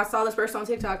 hey, I saw this person on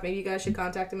TikTok. Maybe you guys should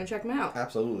contact them and check them out.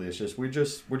 Absolutely. It's just we're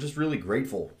just really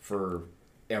grateful for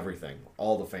everything,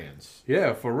 all the fans.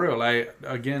 Yeah, for real. Like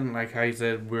how you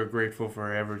said, we're grateful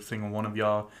for every single one of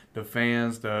y'all, the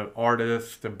fans, the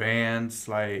artists, the bands.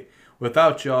 Like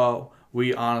without y'all,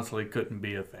 we honestly couldn't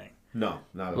be a thing. No,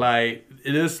 not at all. Like,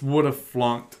 this would have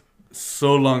flunked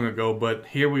so long ago, but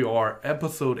here we are,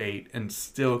 episode 8, and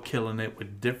still killing it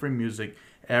with different music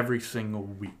every single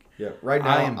week. Yeah, right now,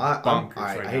 I am bonkers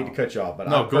right I hate now. to cut you off, but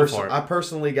No, go for it. I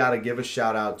personally got to give a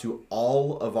shout out to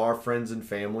all of our friends and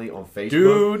family on Facebook.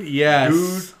 Dude, yes.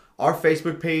 Dude, our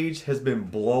Facebook page has been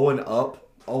blowing up.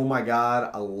 Oh my God,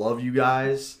 I love you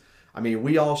guys. I mean,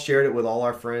 we all shared it with all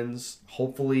our friends.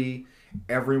 Hopefully,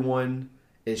 everyone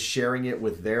is sharing it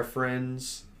with their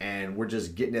friends, and we're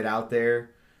just getting it out there.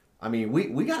 I mean,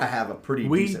 we got to have a pretty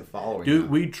decent following. Dude,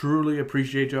 now. we truly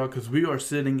appreciate y'all because we are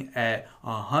sitting at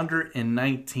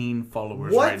 119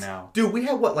 followers What? right now. Dude, we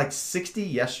had like 60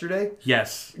 yesterday?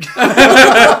 Yes.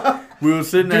 We were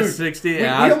sitting at 60, We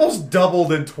and almost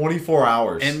doubled in 24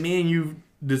 hours. and me and you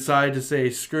decided to say,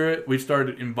 screw it. We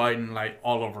started inviting like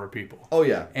all of our people. Oh,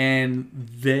 yeah. And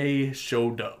they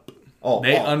showed up. Oh,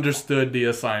 They oh. understood the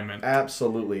assignment.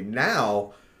 Absolutely.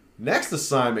 Now, next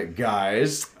assignment,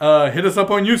 guys. Hit us up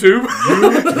on YouTube.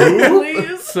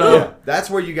 Please. So, Yeah, that's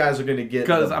where you guys are going to get the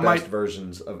 'Cause best I might-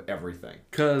 versions of everything.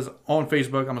 because on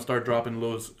Facebook, I'm going to start dropping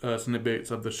little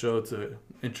snippets of the show to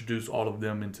introduce all of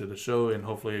them into the show, and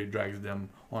hopefully it drags them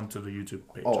onto the YouTube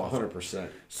page. Oh, also. 100%.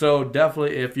 So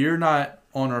definitely, if you're not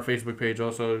on our Facebook page,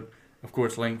 also, of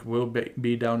course, link will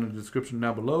be down in the description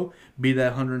down below. Be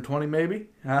that 120 maybe.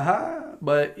 Haha.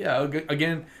 But yeah,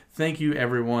 again, thank you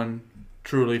everyone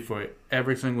truly for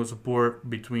every single support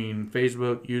between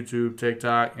Facebook, YouTube,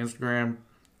 TikTok, Instagram,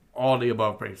 all the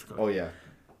above basically. Oh, yeah.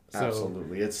 So-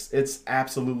 Absolutely. It's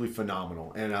absolutely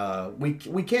phenomenal. And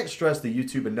we can't stress the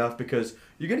YouTube enough because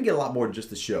you're going to get a lot more than just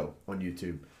the show on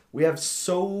YouTube. We have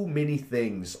so many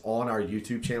things on our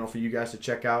YouTube channel for you guys to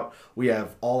check out. We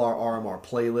have all our RMR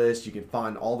playlists. You can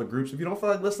find all the groups. If you don't feel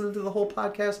like listening to the whole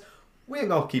podcast, we ain't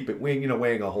gonna keep it. We ain't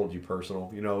gonna hold you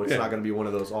personal. It's Yeah. not gonna be one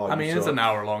of those. Oh, I mean, you it's suck. an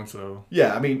hour long, so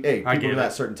Yeah, I mean, hey, I people get do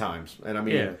that it. certain times, and I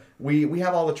mean, Yeah. we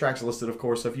have all the tracks listed, of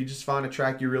course. So if you just find a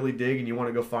track you really dig and you want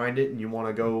to go find it and you want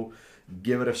to go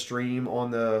give it a stream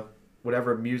on the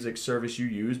whatever music service you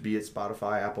use, be it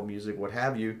Spotify, Apple Music, what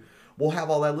have you, we'll have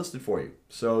all that listed for you.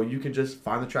 So you can just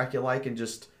find the track you like and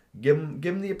just give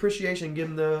them the appreciation,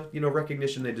 give them the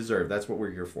recognition they deserve. That's what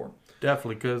we're here for.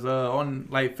 definitely, because on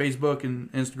like Facebook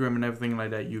and Instagram and everything like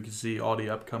that, you can see all the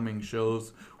upcoming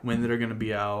shows, when they're gonna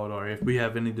be out, or if we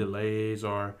have any delays,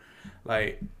 or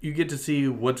like you get to see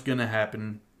what's gonna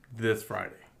happen this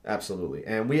Friday. Absolutely.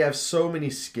 And we have so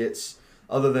many skits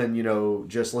other than,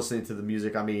 just listening to the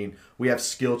music. I mean, we have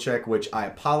Skill Check, which I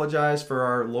apologize for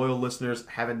our loyal listeners.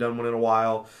 Haven't done one in a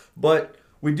while. But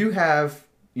we do have,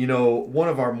 one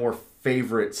of our more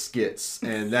favorite skits.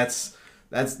 And this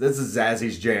is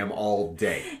Zazzy's jam all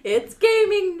day. It's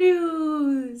gaming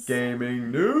news.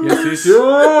 Gaming news. Yes. There's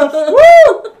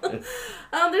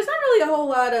not really a whole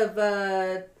lot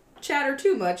of chatter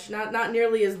too much. Not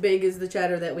nearly as big as the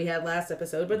chatter that we had last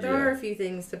episode, but there Yeah. are a few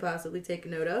things to possibly take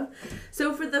note of.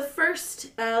 So for the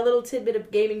first little tidbit of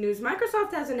gaming news,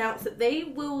 Microsoft has announced that they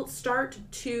will start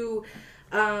to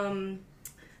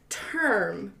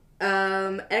term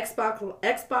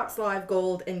Xbox Live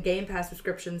Gold and Game Pass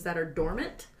subscriptions that are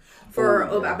dormant for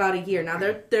about a year. Now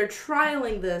they're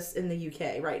trialing this in the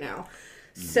UK right now.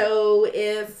 So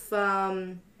if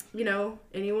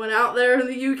anyone out there in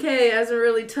the UK hasn't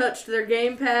really touched their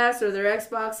Game Pass or their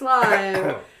Xbox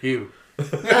Live, You.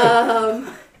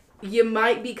 you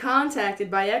might be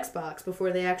contacted by Xbox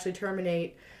before they actually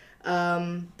terminate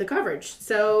the coverage.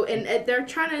 So, and they're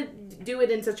trying to do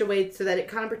it in such a way so that it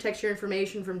kind of protects your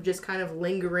information from just kind of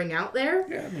lingering out there.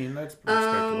 Yeah, I mean that's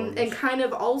respectable. And kind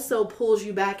of also pulls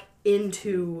you back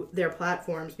into their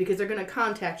platforms because they're going to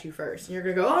contact you first. And you're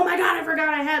going to go, oh my God, I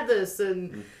forgot I had this.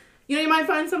 And, you might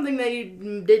find something that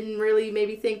you didn't really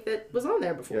maybe think that was on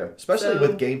there before. Yeah, especially So-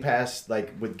 with Game Pass,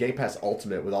 with Game Pass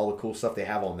Ultimate, with all the cool stuff they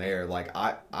have on there. Like,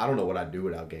 I don't know what I'd do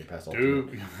without Game Pass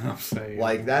Ultimate. Dude, I'm saying.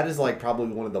 Like, that is, probably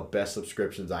one of the best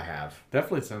subscriptions I have.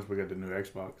 Definitely since we got the new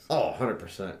Xbox. Oh,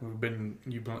 100%.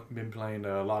 You've been playing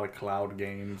a lot of cloud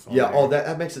games. on Yeah, there. oh,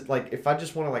 that makes it, if I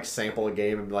just want to, sample a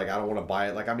game and be like, I don't want to buy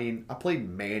it. I played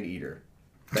Man-Eater.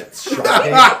 That shark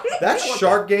game. That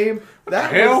shark game.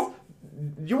 That hell?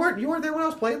 You weren't there when I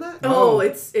was playing that? Oh,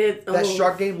 That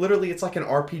shark game, literally, it's like an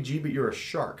RPG, but you're a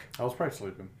shark. I was probably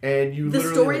sleeping. And you The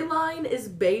literally... storyline is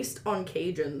based on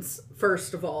Cajuns,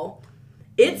 first of all.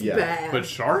 It's Yeah. bad. But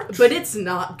sharks? But it's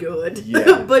not good.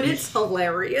 Yeah. But it's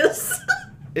hilarious.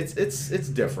 It's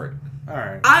different. All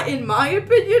right. In my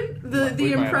opinion, the We might have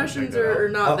to impressions check that are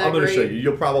not that I'm gonna great. show you.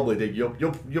 You'll probably dig.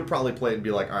 You'll probably play it and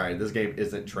be like, all right, this game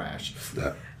isn't trash.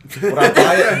 Would I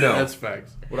buy it? No. That's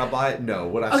facts. Would I buy it? No.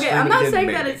 Would I? Okay, stream I'm it not again? saying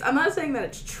Maybe. that it's. I'm not saying that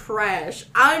it's trash.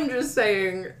 I'm just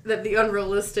saying that the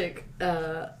unrealistic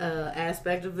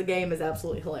aspect of the game is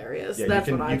absolutely hilarious. Yeah, That's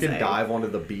you can, what I'm saying. You can dive onto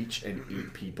the beach and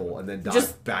eat people, and then dive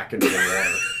Just- back into the water.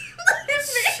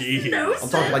 Jeez. No I'm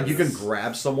talking like you can sense.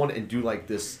 grab someone and do like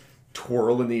this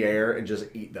twirl in the air and just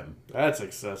eat them. That's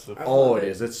excessive. Oh, love it it.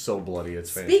 is. It's so bloody. It's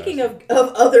fantastic. Speaking of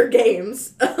other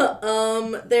games,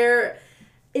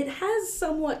 it has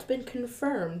somewhat been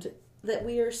confirmed that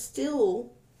we are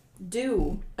still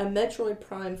due a Metroid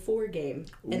Prime 4 game,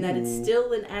 and that it's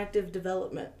still in active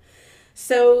development.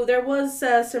 So there was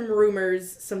some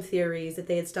rumors, some theories that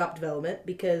they had stopped development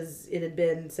because it had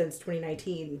been since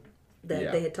 2019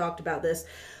 that they had talked about this.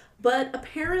 But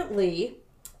apparently,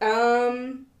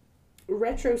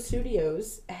 Retro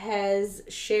Studios has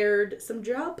shared some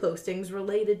job postings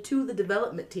related to the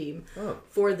development team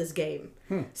for this game.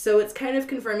 So it's kind of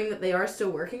confirming that they are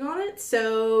still working on it.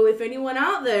 So if anyone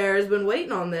out there has been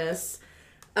waiting on this,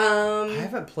 I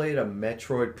haven't played a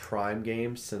Metroid Prime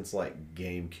game since like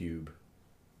GameCube.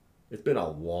 It's been a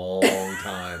long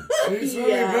time.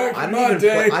 yeah.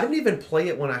 I didn't even play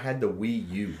it when I had the Wii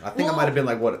U. I think I might have been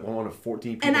like one of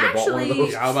 14 people And that bought one of actually-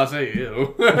 those. I was about to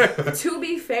say, ew. To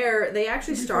be fair, they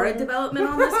actually started development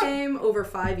on this game over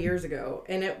 5 years ago,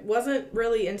 and it wasn't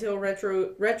really until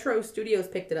Retro Studios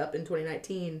picked it up in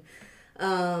 2019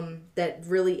 that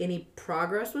really any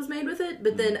progress was made with it.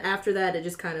 But then after that, it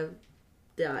just kind of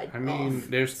died. I mean, off.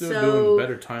 they're still So- doing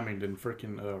better timing than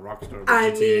freaking Rockstar. with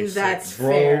I GTA mean, 6. that's Bro,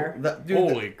 fair. dude,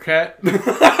 Holy crap.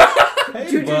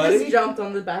 hey, Juju buddy. just jumped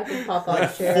on the back of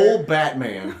Popeye's chair. Full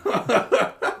Batman.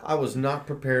 I was not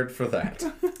prepared for that.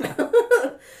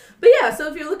 But yeah,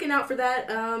 so if you're looking out for that,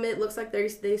 it looks like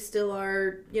they still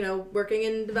are, working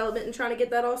in development and trying to get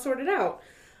that all sorted out.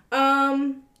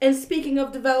 And speaking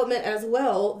of development as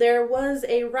well, there was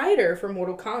a writer for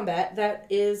Mortal Kombat that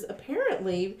is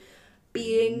apparently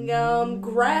being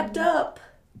grabbed up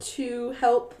to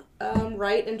help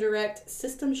write and direct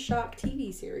System Shock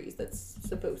TV series that's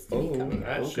supposed to be coming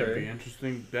out. That should Okay. be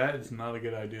interesting. That is not a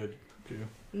good idea to do.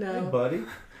 No. buddy.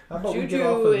 How about we get Juju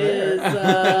off of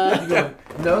is there?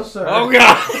 No, sir. Oh,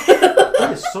 God.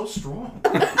 That is so strong.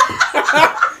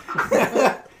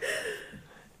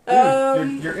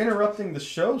 You're interrupting the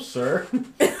show, sir.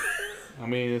 I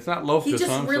mean, it's not loaf he to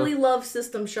just some, really so loves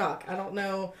System Shock. I don't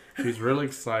know. he's really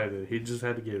excited. He just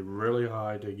had to get really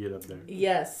high to get up there.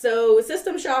 Yes, so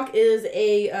System Shock is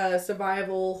a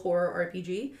survival horror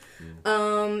RPG,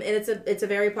 and it's a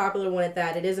very popular one at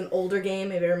that. It is an older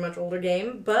game, a very much older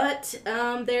game, but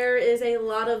there is a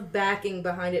lot of backing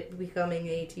behind it becoming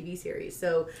a TV series.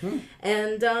 So,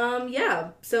 and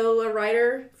so a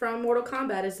writer from Mortal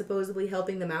Kombat is supposedly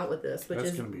helping them out with this, which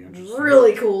That's is gonna be interesting.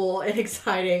 really cool and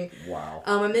exciting. Wow.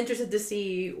 I'm interested to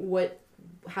see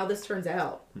how this turns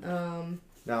out.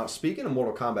 Now, speaking of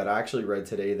Mortal Kombat, I actually read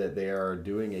today that they are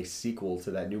doing a sequel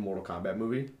to that new Mortal Kombat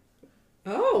movie.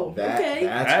 Okay.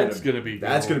 That's gonna be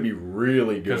That's cool. gonna be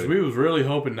really good. Because we was really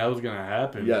hoping that was gonna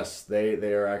happen. Yes, they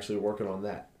are actually working on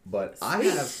that. But I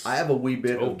have a wee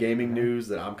bit of gaming news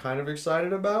that I'm kind of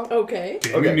excited about. Okay.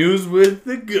 Gaming Okay. news with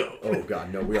the goat. Oh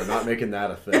god, no, we are not making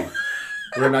that a thing.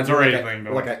 We're not doing anything,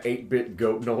 though. like an 8-bit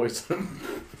goat noise.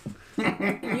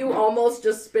 You almost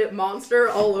just spit monster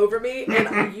all over me,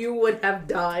 and you would have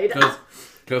died.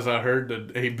 Because I heard the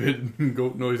 8-bit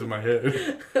goat noise in my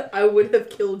head. I would have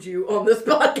killed you on this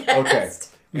podcast. Okay.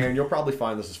 And you'll probably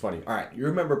find this is funny. All right, you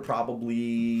remember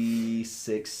probably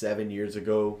 6-7 years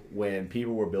ago when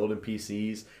people were building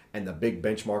PCs and the big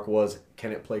benchmark was,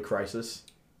 can it play Crysis?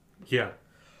 Yeah.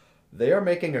 They are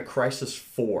making a Crysis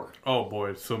 4. Oh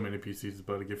boy, so many PCs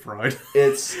about to get fried.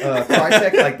 It's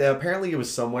Crytek, apparently it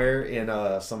was somewhere in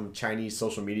some Chinese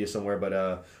social media somewhere,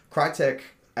 but Crytek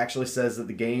actually says that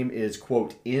the game is,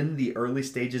 quote, in the early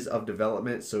stages of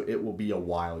development, so it will be a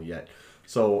while yet.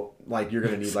 So, like, you're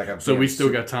going to need, like, a... So we still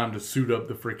got time to suit up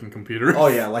the freaking computer. Oh,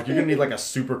 yeah, like, you're going to need, like, a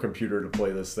supercomputer to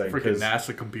play this thing. Freaking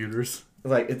NASA computers.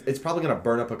 Like, it's probably going to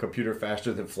burn up a computer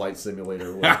faster than Flight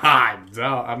Simulator will.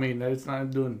 I mean, it's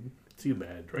not doing too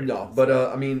bad right No, now. but,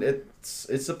 I mean,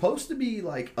 it's supposed to be,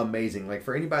 like, amazing. Like,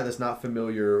 for anybody that's not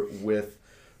familiar with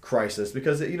Crysis,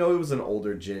 because, it was an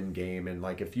older gen game, and,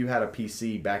 like, if you had a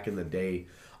PC back in the day...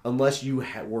 Unless you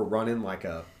were running like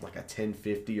a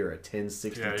 1050 or a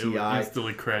 1060 Ti,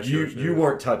 instantly crash you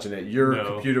weren't touching it. Your No.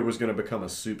 computer was going to become a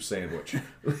soup sandwich.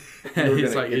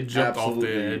 It's like it jumped off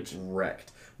the edge.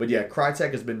 Wrecked. But yeah,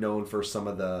 Crytek has been known for some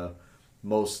of the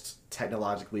most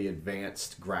technologically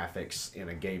advanced graphics in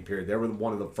a game period. They were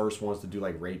one of the first ones to do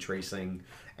like ray tracing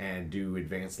and do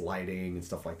advanced lighting and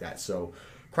stuff like that. So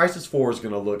Crysis 4 is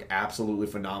going to look absolutely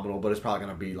phenomenal, but it's probably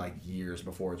going to be like years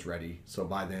before it's ready. So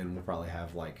by then we'll probably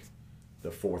have like the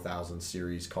 4000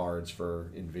 series cards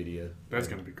for NVIDIA. That's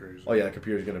going to be crazy. Oh yeah, the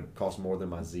computer's going to cost more than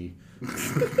my Z.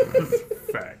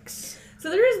 Facts. So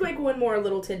there is like one more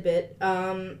little tidbit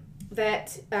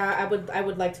that I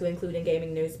would like to include in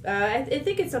gaming news. I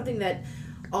think it's something that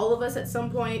all of us at some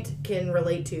point can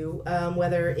relate to,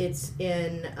 whether it's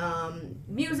in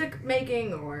music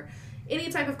making or any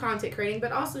type of content creating,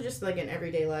 but also just like in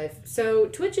everyday life. So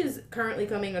Twitch is currently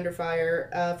coming under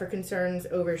fire for concerns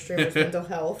over streamers' mental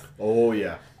health. Oh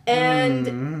yeah.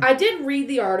 And I did read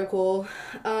the article,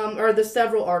 or the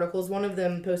several articles, one of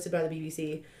them posted by the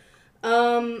BBC.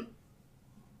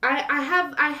 I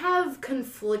have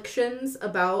conflictions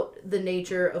about the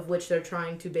nature of which they're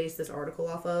trying to base this article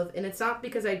off of, and it's not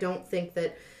because I don't think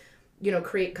that,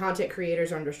 content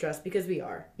creators are under stress, because we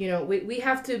are. We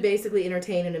have to basically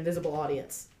entertain an invisible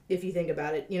audience, if you think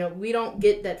about it. We don't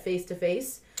get that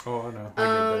face-to-face. Oh, I know. I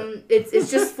get that.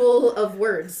 It's just full of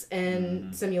words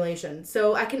and simulation.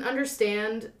 So I can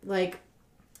understand, like,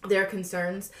 their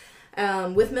concerns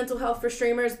with mental health for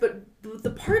streamers, but the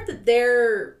part that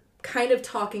they're kind of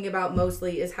talking about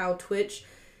mostly is how Twitch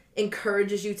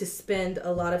encourages you to spend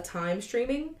a lot of time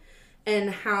streaming,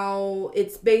 and how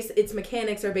its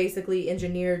mechanics are basically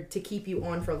engineered to keep you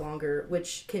on for longer,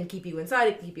 which can keep you inside,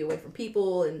 it can keep you away from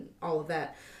people and all of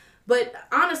that. But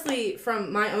honestly,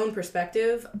 from my own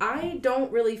perspective, I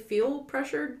don't really feel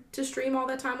pressured to stream all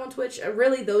that time on Twitch.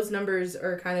 Really, those numbers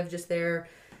are kind of just there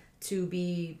to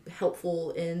be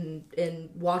helpful in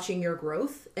watching your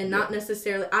growth, and not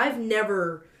necessarily... I've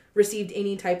never received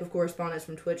any type of correspondence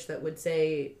from Twitch that would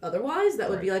say otherwise. That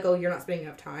would be like, oh, you're not spending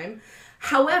enough time.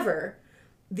 However,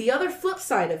 the other flip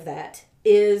side of that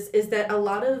is that a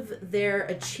lot of their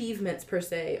achievements, per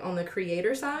se, on the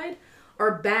creator side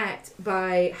are backed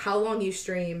by how long you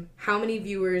stream, how many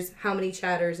viewers, how many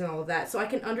chatters, and all of that. So I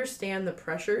can understand the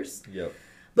pressures. Yep.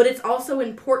 But it's also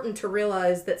important to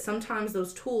realize that sometimes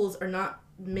those tools are not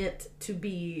meant to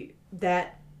be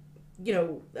that,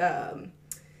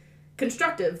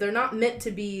 constructive. They're not meant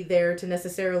to be there to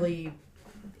necessarily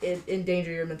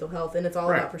endanger your mental health, and it's all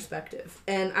about perspective.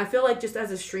 And I feel like just as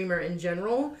a streamer in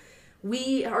general,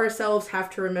 we ourselves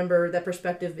have to remember that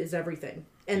perspective is everything.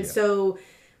 And so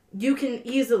you can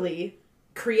easily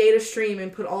create a stream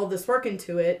and put all of this work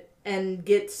into it and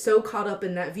get so caught up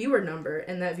in that viewer number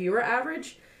and that viewer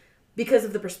average because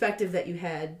of the perspective that you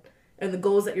had and the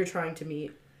goals that you're trying to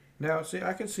meet. Now, see,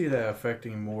 I can see that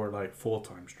affecting more like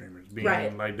full-time streamers,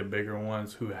 being like the bigger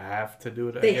ones who have to do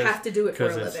it. They have to do it for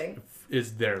a living.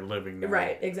 It's their living now.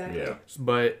 Right, exactly. Yeah.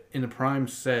 But in the prime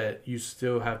set, you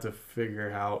still have to figure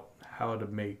out how to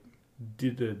make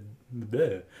the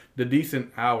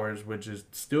decent hours, which is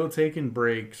still taking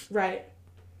breaks. Right.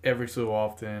 Every so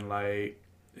often,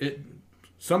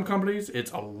 some companies,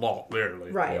 it's a lot, literally.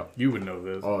 Right. Yeah. You would know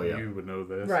this. Oh, yeah. You would know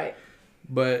this. Right.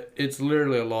 But it's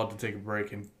literally a lot to take a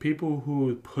break. And people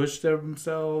who push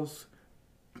themselves,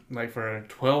 like for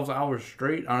 12 hours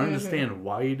straight, I understand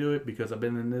why you do it, because I've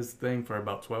been in this thing for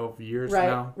about 12 years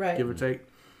now, give or take.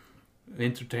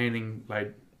 Entertaining,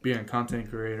 like being a content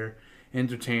creator,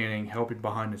 entertaining, helping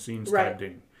behind the scenes type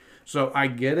thing. So I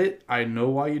get it. I know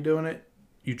why you're doing it.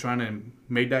 You're trying to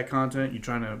make that content. You're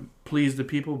trying to please the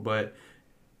people. But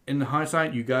in the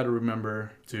hindsight, you got to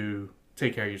remember to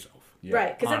take care of yourself. Yeah,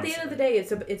 right, because at the end of the day,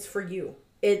 it's for you.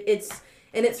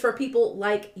 It's for people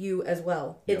like you as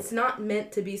well. It's not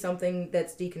meant to be something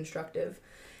that's deconstructive.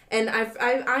 And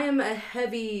I am a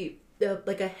heavy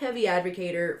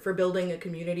advocator for building a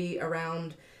community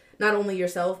around not only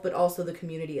yourself but also the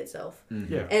community itself.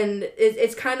 Mm-hmm. Yeah. And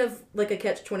it's kind of like a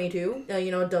catch-22,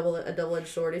 a double-edged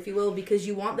sword, if you will, because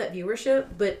you want that viewership,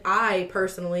 but I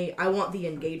want the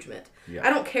engagement. Yeah.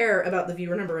 I don't care about the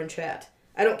viewer number in chat.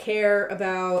 I don't care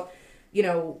about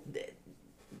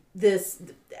this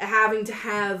having to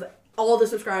have all the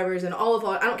subscribers and I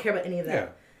don't care about any of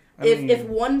that. Yeah. If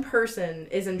one person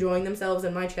is enjoying themselves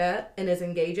in my chat and is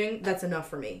engaging, that's enough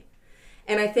for me.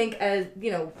 And I think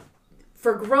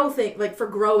for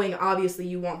growing, obviously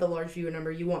you want the large viewer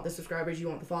number, you want the subscribers, you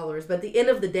want the followers, but at the end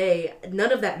of the day,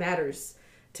 none of that matters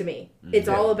to me. It's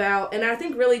all about, and I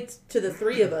think really to the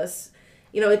three of us,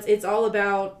 it's all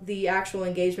about the actual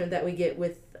engagement that we get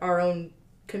with our own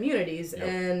communities. Yep.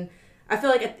 And I feel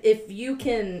like if you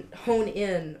can hone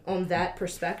in on that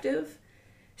perspective,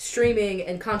 streaming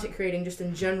and content creating just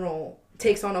in general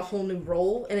takes on a whole new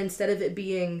role. And instead of it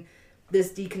being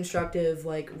this deconstructive,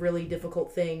 like, really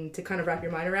difficult thing to kind of wrap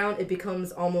your mind around, it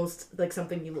becomes almost like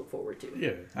something you look forward to.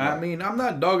 Yeah. I mean, I'm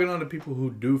not dogging on the people who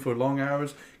do for long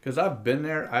hours, because I've been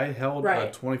there. I held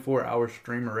a 24-hour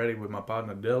stream already with my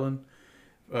partner Dylan,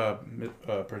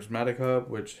 Prismatic Hub,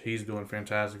 which he's doing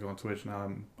fantastic on Twitch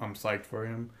now. I'm psyched for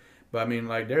him. But I mean,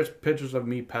 like, there's pictures of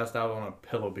me passed out on a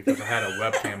pillow because I had a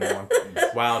webcam on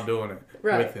while doing it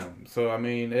with him. So I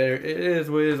mean, it is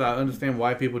what it is. I understand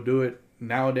why people do it.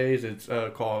 Nowadays, it's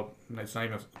called, it's not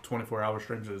even 24-hour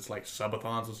streams, it's like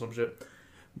subathons or some shit.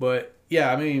 But,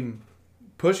 yeah, I mean,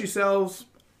 push yourselves.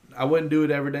 I wouldn't do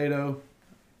it every day, though.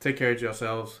 Take care of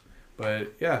yourselves.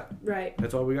 But, yeah. Right.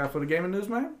 That's all we got for the gaming news,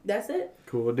 man. That's it.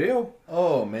 Cool deal.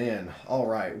 Oh, man. All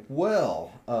right.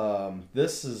 Well,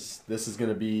 this is going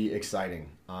to be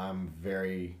exciting. I'm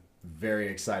very, very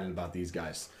excited about these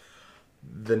guys.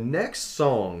 The next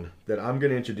song that I'm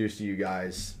going to introduce to you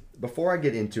guys, before I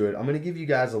get into it, I'm going to give you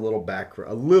guys a little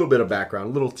bit of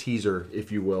background, a little teaser,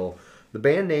 if you will. The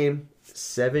band name,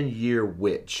 7 Year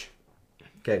Witch.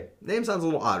 Okay, name sounds a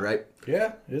little odd, right?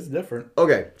 Yeah, it's different.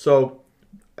 Okay, so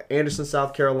Anderson,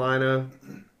 South Carolina.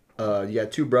 You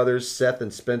got two brothers, Seth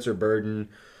and Spencer Burden.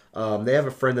 They have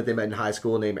a friend that they met in high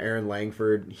school named Aaron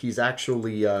Langford. He's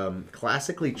actually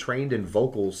classically trained in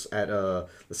vocals at the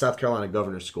South Carolina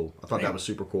Governor's School. I thought that was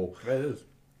super cool. That is.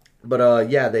 But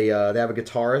yeah, they have a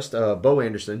guitarist, Bo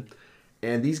Anderson,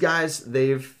 and these guys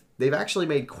they've actually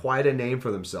made quite a name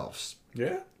for themselves.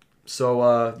 Yeah.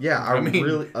 So yeah, I mean,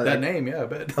 really that name, yeah, I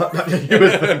bet. You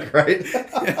would think,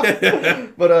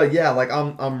 right? But yeah, like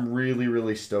I'm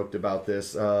really stoked about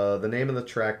this. The name of the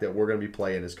track that we're gonna be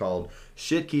playing is called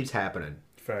 "Shit Keeps Happening."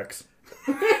 Facts.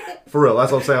 For real,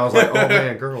 that's what I'm saying. I was like, oh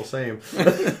man, girl, same.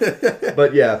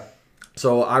 But yeah.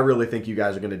 So I really think you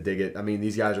guys are going to dig it. I mean,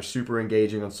 these guys are super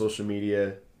engaging on social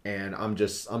media, and I'm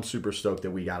super stoked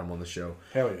that we got them on the show.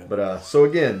 Hell yeah. But so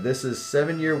again, this is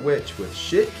 7 Year Witch with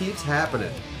Shit Keeps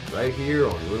Happening right here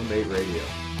on Roommate Radio.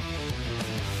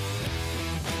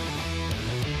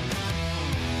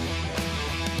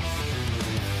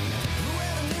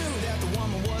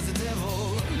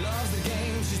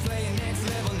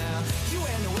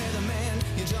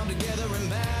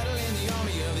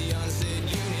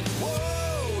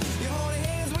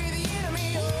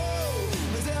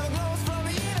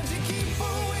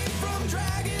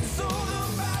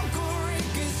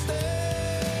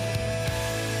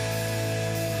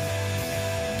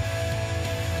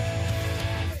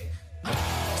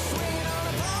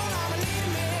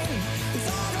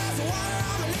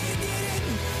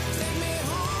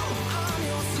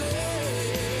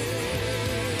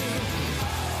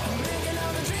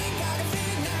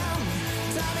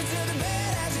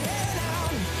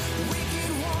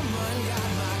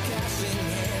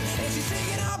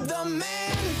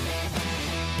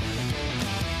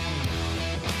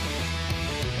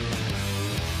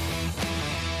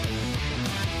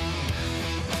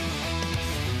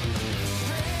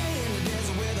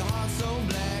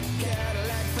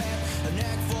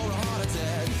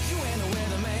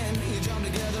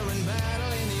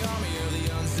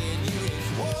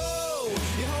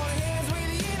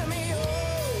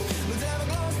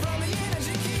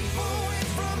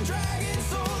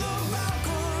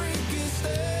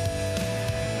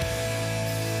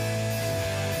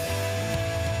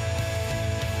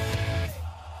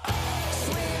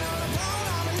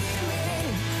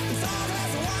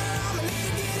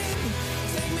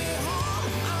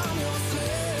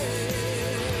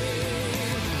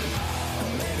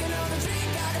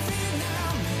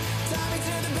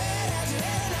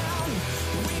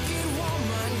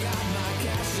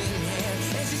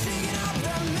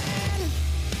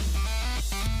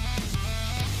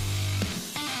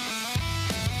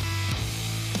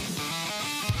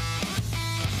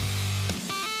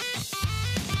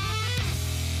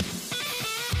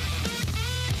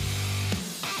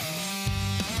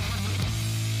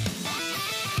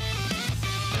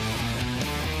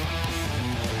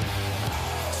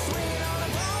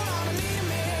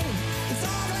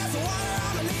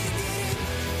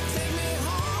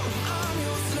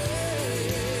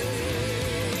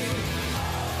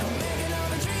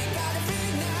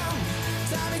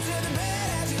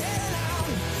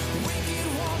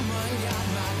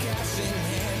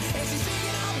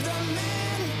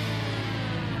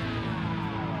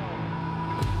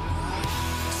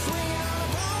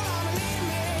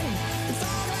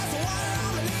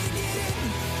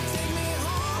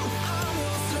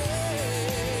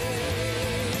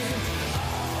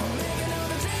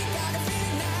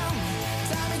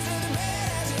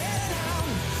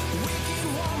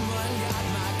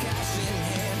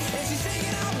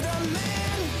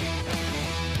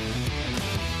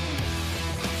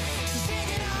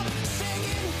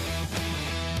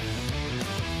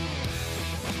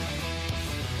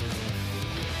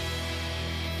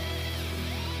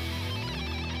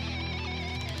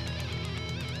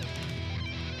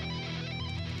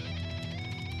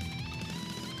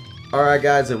 All right,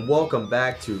 guys, and welcome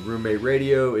back to Roommate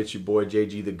Radio. It's your boy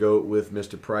JG the Goat with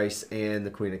Mr. Price and the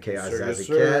Queen of Chaos, Zazie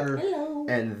Cat. Hello.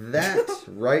 And that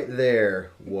right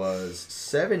there was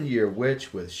 7 Year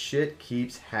Witch with Shit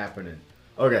Keeps Happening.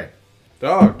 Okay,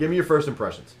 Dog. give me your first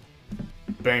impressions.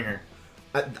 Banger.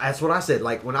 That's what I said.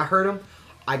 Like, when I heard him,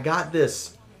 I got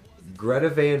this Greta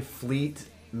Van Fleet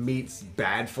meets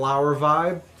Bad Flower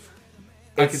vibe.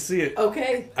 I can see it.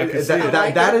 Okay. I can see it.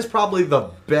 That is probably the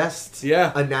best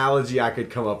Yeah. analogy I could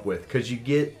come up with, because you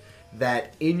get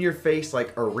that in-your-face,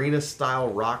 like,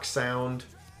 arena-style rock sound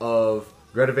of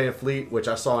Greta Van Fleet, which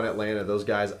I saw in Atlanta. Those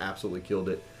guys absolutely killed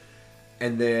it.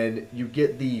 And then you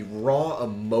get the raw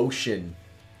emotion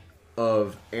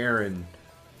of Aaron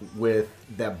with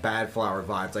that Bad Flower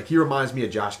vibes. Like, he reminds me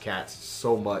of Josh Katz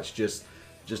so much. Just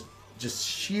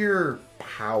sheer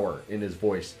power in his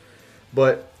voice.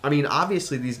 But, I mean,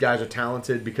 obviously these guys are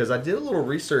talented, because I did a little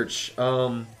research.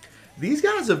 These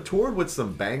guys have toured with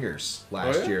some bangers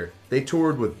last year. They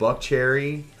toured with Buck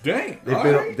Cherry. Dang.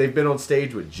 They've been on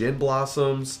stage with Gin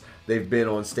Blossoms. They've been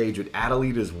on stage with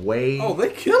Adelita's Way. Oh, they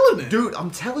killing it. Dude, I'm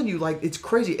telling you, like, it's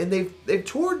crazy. And they've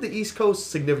toured the East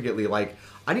Coast significantly. Like,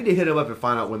 I need to hit them up and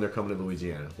find out when they're coming to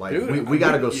Louisiana. Like, Dude, we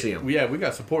got to go see them. Yeah, we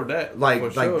got to support that. Like,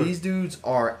 for sure. these dudes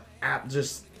are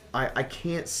I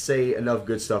can't say enough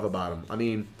good stuff about them. I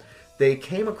mean, they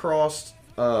came across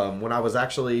when I was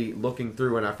actually looking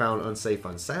through and I found Unsafe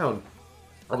Unsound.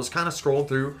 I was kind of scrolling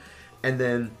through, and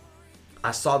then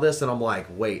I saw this and I'm like,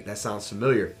 wait, that sounds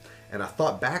familiar. And I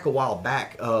thought back a while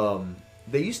back,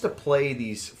 they used to play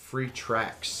these free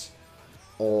tracks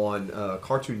on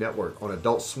Cartoon Network on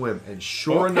Adult Swim, and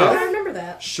sure I enough, remember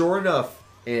that. Sure enough,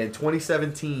 in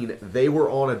 2017, they were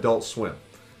on Adult Swim.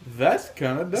 That's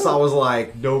kind of dope. So I was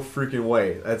like, no freaking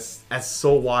way. That's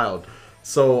so wild.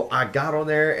 So I got on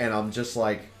there and I'm just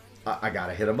like, I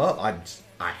gotta hit them up. I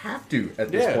have to at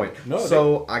this point.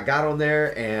 So I got on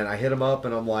there and I hit them up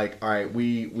and I'm like, all right,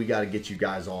 we got to get you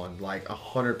guys on, like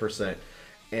 100%.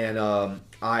 And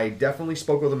I definitely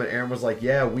spoke with them, and Aaron was like,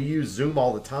 yeah, we use Zoom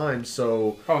all the time,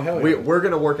 so we're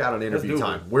gonna work out an interview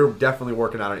time. We're definitely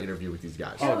working out an interview with these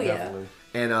guys. Hell yeah.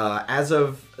 And as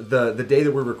of the day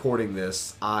that we're recording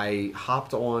this, I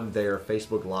hopped on their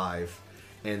Facebook Live,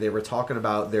 and they were talking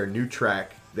about their new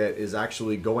track that is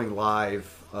actually going live.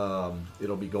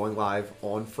 It'll be going live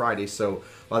on Friday. So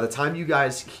by the time you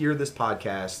guys hear this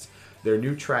podcast, their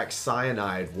new track,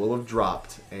 Cyanide, will have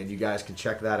dropped, and you guys can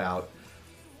check that out.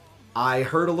 I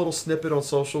heard a little snippet on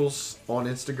socials, on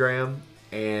Instagram,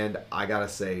 and I gotta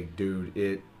say, dude,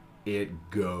 it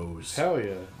goes. Hell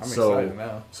yeah. I'm excited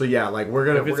now. So yeah, like we're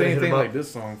gonna If it's hit anything them up. like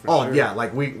this song, for sure. Oh yeah,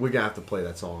 like we're gonna have to play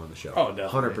that song on the show. Oh,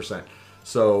 definitely. 100%.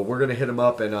 So we're gonna hit them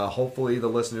up, and hopefully the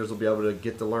listeners will be able to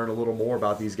get to learn a little more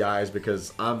about these guys,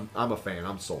 because I'm a fan.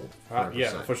 I'm sold. 100%.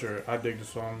 Yeah, for sure. I dig the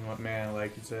song, man,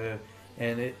 like you said.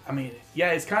 And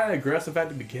it's kind of aggressive at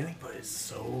the beginning, but it's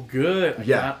so good.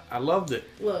 I loved it.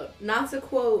 Look, not to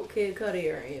quote Kid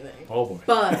Cudi or anything. Oh boy.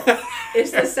 But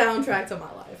it's the soundtrack to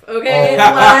my life. Okay?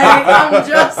 Like, I'm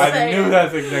just saying. I knew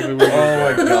that's exactly what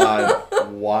Oh my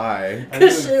god, why?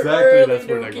 Because shit really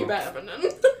do keep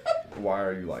happening. Why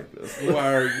are you like this?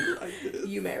 Why are you like this?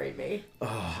 You married me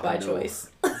by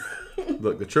choice.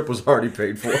 Look, the trip was already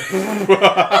paid for.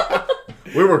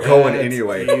 We were going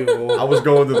anyway. Evil. I was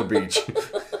going to the beach.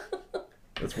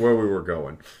 That's where we were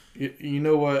going. You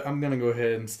know what? I'm gonna go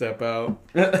ahead and step out.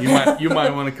 You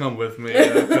might want to come with me.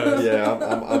 Yeah,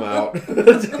 I'm out.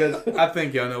 Because I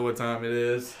think y'all know what time it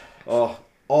is.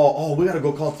 Oh, we gotta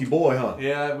go call T-Boy, huh?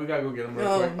 Yeah, we gotta go get him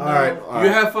real quick. No. All right. You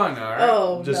have fun, all right?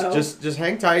 Oh, Just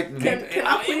hang tight. And Can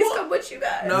I please come with you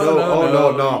guys?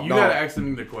 No. You gotta ask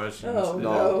them the questions. Oh,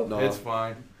 no. It's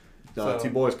fine. No, So-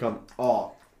 T-Boy's come.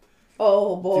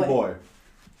 Oh, boy. T-Boy.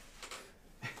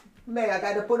 Man, I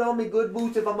gotta put on me good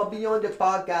boots if I'm gonna be on the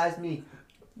podcast, me.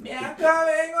 Yeah, come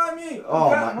hang on me. Oh,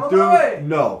 my dude.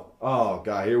 No. Oh,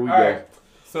 God, here we All go. right.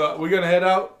 So we're gonna head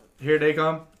out. Here they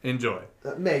come. Enjoy.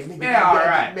 Man, all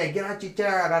right. Man, get out your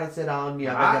chair. I gotta sit down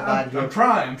here. I'm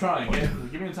trying.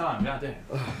 Give me the time. Goddamn.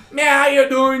 Man, how you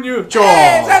doing, you? Jaw.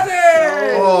 Hey,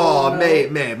 Sassy! Oh,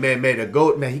 man, the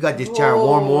goat, man, he got this chair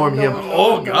warm him.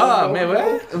 Oh, God, man,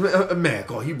 what? Man,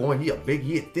 God, he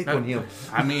a thick one, him.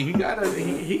 I mean, he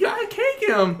gotta cake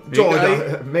him.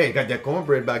 George, man, got that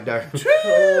cornbread back there.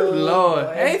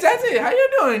 Lord. Hey, Sassy, how you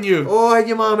doing, you? Oh, how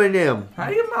your mom and them? How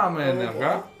your mama and them,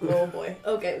 girl? Oh, boy.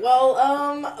 Okay,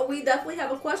 well, we definitely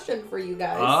have a question for you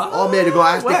guys. Oh, man, to go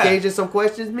ask the what? Cajun some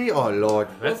questions, me? Oh, Lord.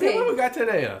 Let's see what we got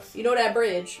today. You know that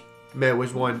bridge? Man,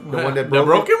 which one? The one that the broke?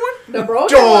 broken one? The broken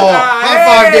George, one? high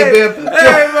five there, babe.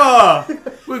 Hey,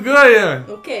 boy. We good here.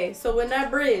 Okay, so when that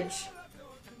bridge,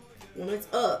 when it's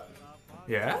up,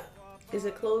 Yeah? Is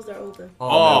it closed or open?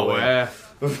 Oh, no way. yeah.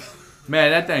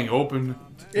 Man, that thing open.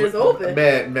 It's open.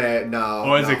 Man, no.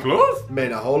 Oh, is it closed?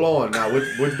 Man, now hold on. Now,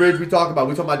 which bridge we talking about?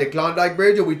 We talking about the Klondike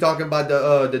Bridge, or we talking about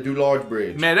the Dularge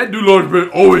Bridge? Man, that Dularge Bridge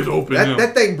always open.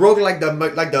 That thing broke like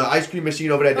the ice cream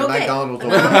machine over there at the McDonald's.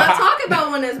 No, I'm not talking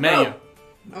about when it's Man, broke.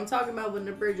 I'm talking about when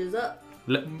the bridge is up.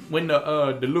 when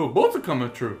the little boats are coming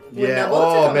through. When Yeah. the boats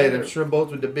are Oh coming man, them through. shrimp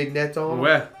boats with the big nets on. them.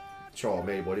 Where? Sure,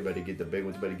 man, boy, you better get the big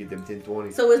ones. You better get them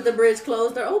 1020s. So is the bridge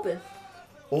closed or open?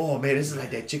 Oh man, this is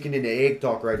like that chicken and the egg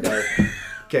talk right there.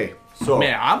 Okay, so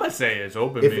Man, I'm going to say it's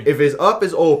open, if it's up,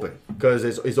 it's open because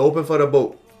it's open for the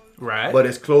boat, right? but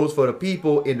it's closed for the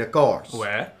people in the cars.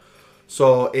 Where?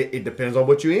 So it depends on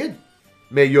what you're in.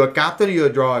 Man, you're a captain or you're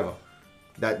a driver.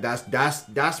 That's what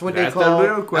That's they the call.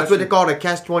 real That's question. what they call the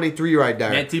catch-23 right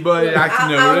there. Man, T-Boy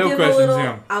asking the real give questions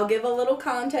him. I'll give a little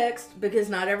context because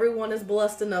not everyone is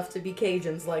blessed enough to be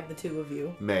Cajuns like the two of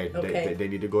you. Man, Okay. they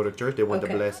need to go to church. They want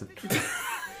Okay. the blessing.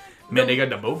 Man, they got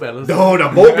the boat fellas. No, the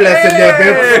boat blessing there,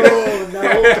 baby.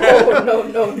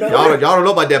 No. Y'all don't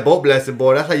know about that boat blessing,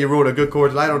 boy. That's how you ruin a good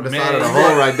Coors Light on the side of the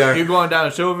hole right there. You're going down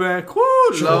the show van. Cool,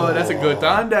 Lord, that's a good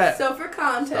time. That. So for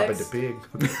Stop at the context, pig.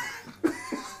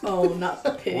 oh, not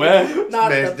the pig. Well, not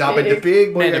Man, the stop pig. at the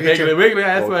pig, boy. Man, You the gotta get Piggly your- Wiggly,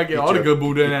 that's Oh, where I get get all the your- good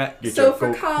booty in that. get So your for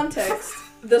Coke. context,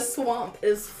 the swamp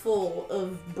is full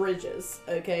of bridges.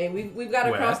 Okay, we've got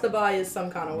to Where? cross the bayou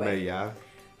some kind of way. Man, yeah.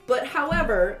 But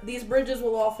however, these bridges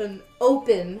will often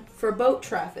open for boat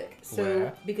traffic. So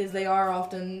Where? because they are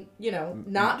often,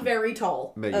 not very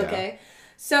tall. Yeah. Okay.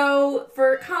 So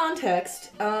for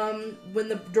context, when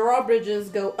the drawbridges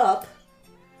go up,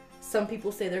 some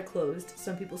people say they're closed,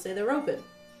 some people say they're open.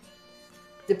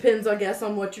 Depends, I guess,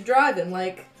 on what you're driving.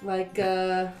 Like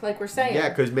we're saying. Yeah,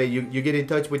 cause man, you get in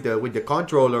touch with the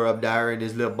controller up there in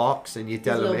his little box, and you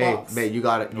tell him, little hey, box. man, you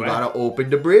gotta Right. open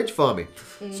the bridge for me.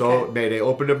 So Okay. man, they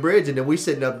open the bridge, and then we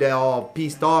sitting up there all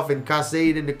pieced off and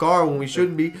cascade in the car when we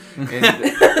shouldn't be. And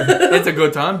It's a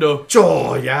good time though.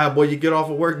 oh yeah, boy, you get off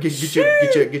of work, get your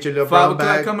little 5 brown o'clock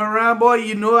bag. coming around, boy.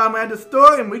 You know I'm at the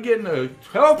store and we getting a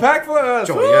 12 pack for us.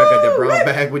 Oh yeah, got the Woo! brown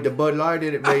bag with the Bud Light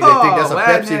in it, man. They Oh, think that's a man,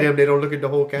 Pepsi. man. Them they don't look at the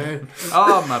whole can.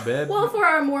 Oh my bad. Well, for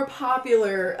our more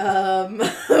popular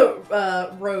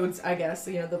roads, I guess,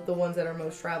 the ones that are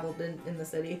most traveled in the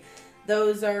city,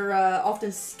 those are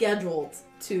often scheduled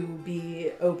to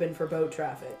be open for boat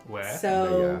traffic. Where?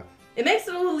 So it makes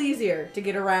it a little easier to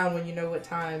get around when you know what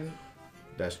time.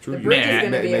 That's true. The You, bridge is man,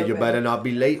 gonna be man, you open. better not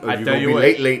be late, or I you're tell gonna you be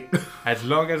what. late. As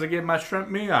long as I get my shrimp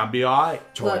meal, I'll be alright.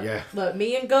 Oh Look, yeah. look,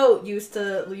 me and Goat used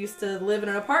to live in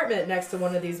an apartment next to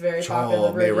one of these very popular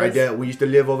Oh bridges. man, right there. We used to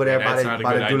live over there That's by not a the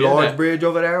good idea, Dularge that. Bridge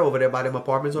over there by them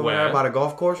apartments over Where? there, by the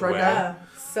golf course right Where? there. Yeah.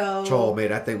 So. Oh man,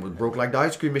 that thing was broke like the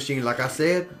ice cream machine, like I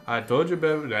said. I told you,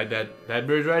 baby, that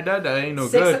bridge right there, that ain't no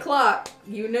 6 good. o'clock,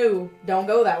 you knew. Don't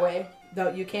go that way.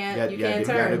 Don't you can't Yeah, you yeah, can't you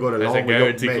turn. gotta go to That's a long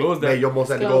guarantee man, close man, there. you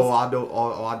almost had to It's go closed.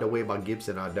 all the way by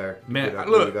Gibson out there. Man, you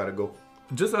look. gotta go.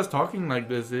 Just us talking like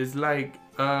this, it's like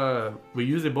we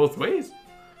use it both ways.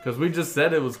 Because we just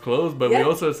said it was closed, but we Yeah.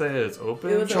 also said it's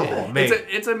open. It was Oh open. man,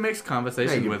 It's a mixed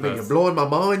conversation with you're us. blowing my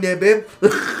mind there, babe.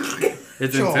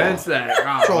 It's Sure. intense. That,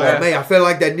 Oh man, I feel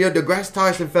like that Neil deGrasse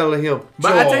Tyson fella him.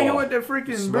 But I tell Sure. you what, that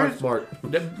freaking bridge, smart.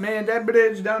 that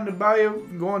bridge down the bayou,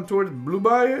 going towards Blue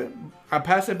Bayou, I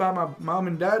passed it by my mom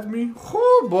and dad's me.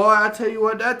 Oh boy, I tell you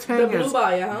what, that The thing blue is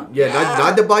bayou, huh? Yeah,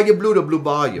 not the Bayou Blue, the Blue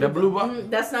Bayou. the Blue Bayou.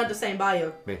 That's not the same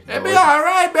bayou. Man, It be all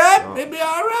right, babe. Oh. It be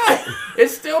all right.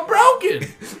 It's still broken.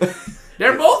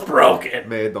 They're both broken.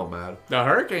 Man, it don't matter. The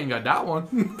hurricane got that one.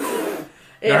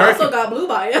 It The also hurricane- got blue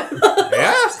bayou.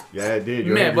 Yeah. Yeah, it did.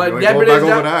 You Man, ain't- but you ain't that going bridge back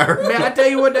over down, there. man, I tell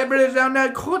you what, that bridge down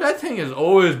there, cool, that thing is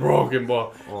always broken, boy.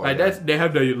 Oh, like yeah. they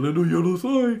have that little yellow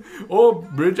sign, oh,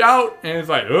 bridge out, and it's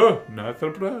like, not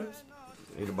surprised.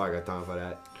 Ain't nobody got time for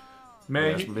that.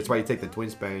 Man, Yeah, that's why you take the twin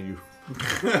span. You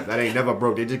that ain't never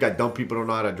broke. They just got dumb people don't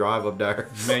know how to drive up there.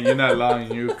 man, you're not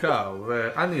lying, you cow.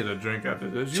 Man, I need a drink after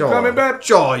this. You Sure. coming back?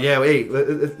 Sure, yeah. Hey,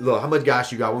 look, how much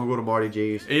gas you got? We're gonna go to Marty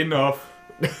G's. Enough.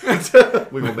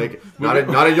 We gonna make it. Not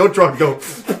in your truck though.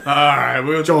 All right,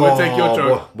 we'll take your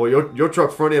truck. Boy, your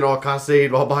truck front end all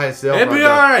cascade all by itself. It'll be right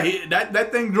all right.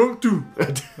 That thing drunk too.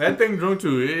 That thing drunk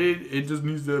too. It just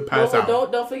needs to pass out.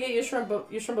 Don't forget your shrimp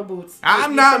boots.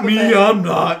 I'm Your not shrimp me. bag. I'm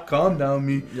not. Calm down,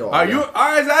 me. Yo, Are yeah. you? All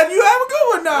right, Zad. You have a good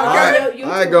one now. All Okay. right, you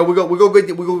all right, too. girl. We go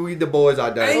get the boys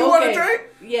out there. Hey, you want a Okay. drink?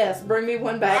 Yes, bring me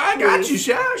one back. I got please.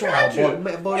 you, Shaq. I got Boy, you.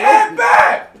 man, boy, Get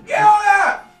back. Get on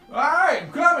that. All right,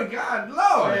 I'm coming. God,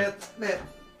 Lord. man,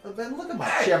 Man, look at my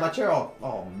chair. My chair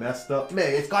all messed up.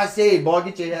 Man, it's got saved, boy.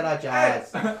 Get your head out your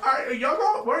ass. All right, y'all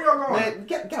go. Where y'all going? Man,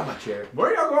 get out my chair.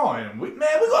 Where y'all going? We're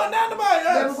going down to my.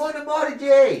 Man, we're going to Marty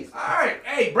J's. All right,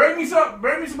 hey, bring me some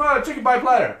chicken pie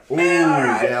platter. Ooh, Man, all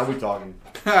right. yeah, we talking.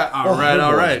 all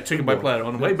right. Chicken pie platter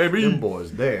on the way, baby. Them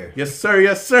boys there. Yes, sir.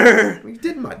 Yes, sir. You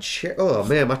did my chair. Oh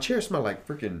man, my chair smelled like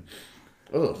freaking.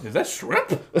 Ugh. Is that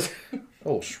shrimp?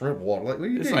 Oh, shrimp water. Like, what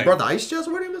you It's did? like- You brought the ice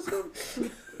chest with him or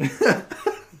something?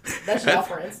 That's y'all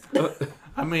friends.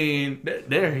 I mean,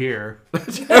 they're here.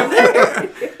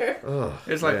 Oh,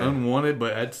 It's like man. unwanted,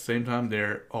 but at the same time,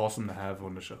 they're awesome to have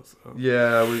on the show. So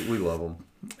Yeah, we love them.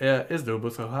 yeah, it's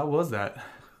dope. So how was that?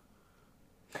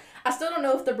 I still don't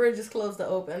know if the bridge is closed to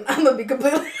open. I'm gonna be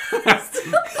completely honest.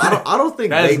 I don't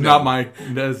think That they is know.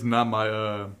 that is not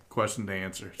my question to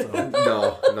answer. So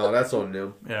No, that's on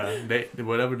them. yeah,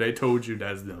 whatever they told you,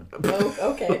 that's them. Oh,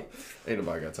 okay. Ain't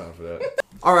nobody got time for that.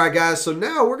 All right, guys. So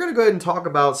now we're gonna go ahead and talk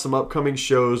about some upcoming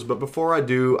shows. But before I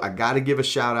do, I got to give a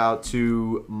shout out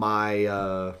to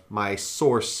my my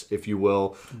source, if you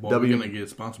will. Well, we're gonna get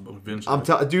sponsored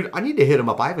eventually. Dude, I need to hit him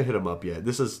up. I haven't hit him up yet.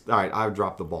 This is all right. I've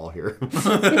dropped the ball here.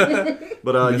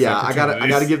 But Missed yeah, I gotta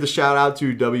opportunities. give the shout out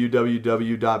to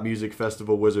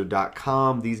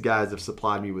www.musicfestivalwizard.com. These guys have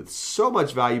supplied me with so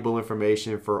much valuable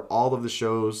information for all of the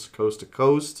shows, coast to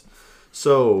coast.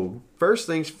 So first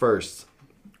things first,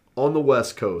 on the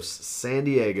West Coast, San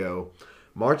Diego,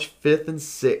 March 5th and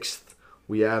 6th,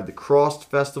 we have the Crossed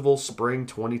Festival Spring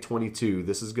 2022.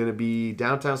 This is going to be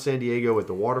downtown San Diego at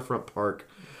the Waterfront Park.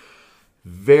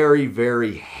 Very,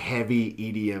 very heavy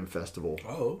EDM festival.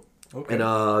 Oh, okay.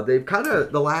 And they've kind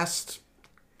of, the last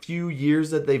few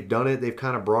years that they've done it, they've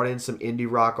kind of brought in some indie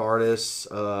rock artists.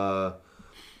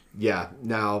 Yeah,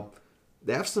 now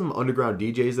they have some underground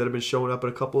DJs that have been showing up at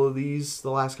a couple of these the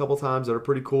last couple of times that are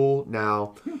pretty cool.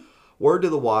 Now, word to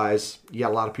the wise, you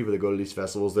got a lot of people that go to these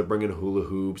festivals. They're bringing hula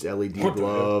hoops, LED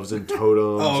gloves, and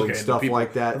totems and stuff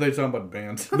like that. Are they talking about the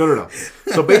bands? No.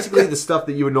 So basically, the stuff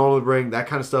that you would normally bring, that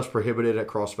kind of stuff's prohibited at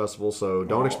Cross Festival. So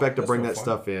don't expect to that's bring no that fun.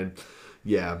 stuff in.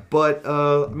 Yeah, but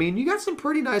I mean, you got some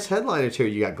pretty nice headliners here.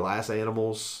 You got Glass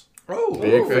Animals. Oh,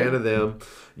 Big okay. fan of them.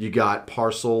 You got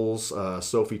Parcels,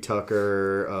 Sophie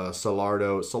Tucker,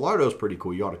 Solardo. Solardo's pretty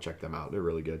cool. You ought to check them out. They're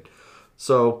really good.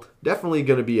 So definitely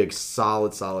going to be a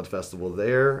solid festival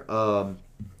there.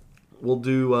 We'll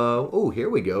do, here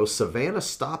we go. Savannah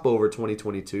Stopover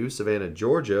 2022, Savannah,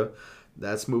 Georgia.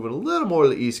 That's moving a little more to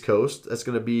the East Coast. That's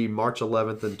going to be March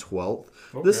 11th and 12th.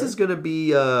 This Okay. is going to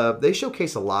be, they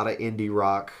showcase a lot of indie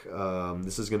rock.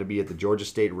 This is going to be at the Georgia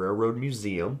State Railroad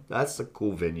Museum. That's a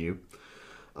cool venue.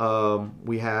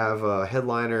 We have a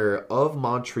headliner of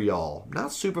Montreal.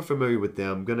 Not super familiar with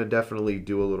them. Going to definitely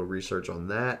do a little research on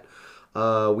that.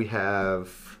 We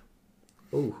have,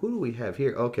 who do we have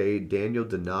here? Okay, Daniel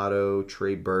Donato,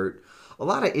 Trey Burt. A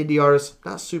lot of indie artists,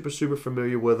 not super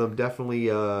familiar with them. Definitely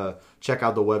check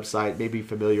out the website. Maybe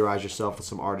familiarize yourself with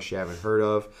some artists you haven't heard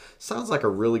of. Sounds like a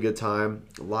really good time.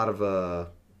 A lot of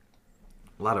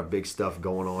big stuff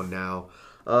going on now.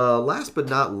 Last but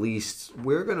not least,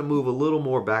 we're going to move a little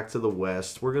more back to the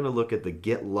West. We're going to look at the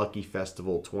Get Lucky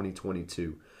Festival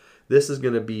 2022. This is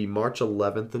going to be March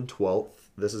 11th and 12th.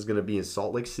 This is going to be in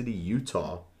Salt Lake City,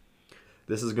 Utah.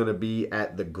 This is going to be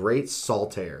at the Great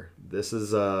Saltaire. This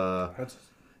is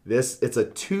it's a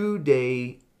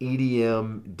 2-day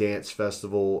EDM dance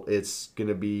festival. It's going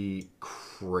to be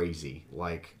crazy.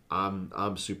 Like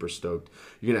I'm super stoked.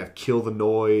 You're going to have Kill the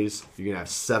Noise, you're going to have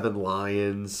Seven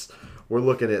Lions. We're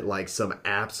looking at like some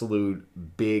absolute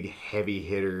big heavy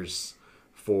hitters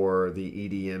for the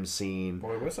EDM scene.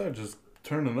 Boy, Westside just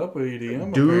turning up with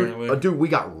EDM, Dude, apparently. we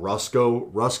got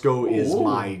Rusko. Rusko is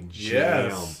my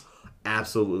jam. yes.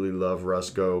 Absolutely love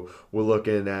Rusko. We're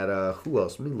looking at who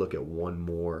else? Let me look at one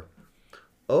more.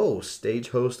 Oh, stage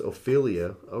host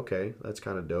Ophelia. Okay, that's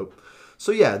kind of dope.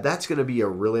 So yeah, that's going to be a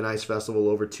really nice festival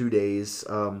over 2 days.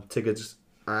 Tickets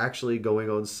are actually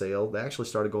going on sale. They actually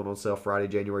started going on sale Friday,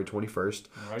 January 21st.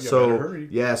 All right, you better hurry.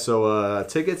 Yeah, so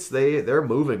tickets they're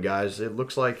moving, guys. It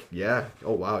looks like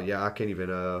oh wow, yeah, I can't even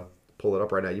pull it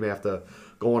up right now. You may have to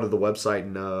go onto the website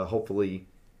and hopefully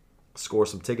score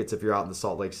some tickets if you're out in the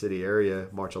Salt Lake City area,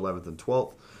 March 11th and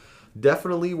 12th.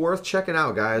 Definitely worth checking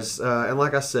out, guys. And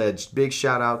like I said, big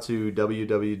shout out to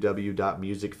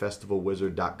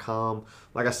www.musicfestivalwizard.com.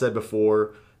 Like I said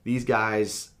before, these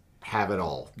guys have it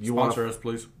all. Sponsor us,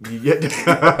 please.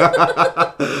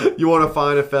 You want to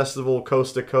find a festival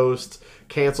coast to coast,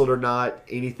 canceled or not,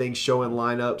 anything showing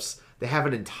lineups, they have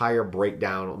an entire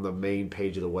breakdown on the main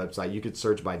page of the website. You can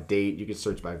search by date, you can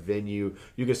search by venue,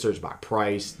 you can search by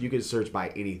price, you can search by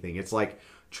anything. It's like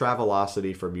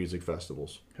Travelocity for music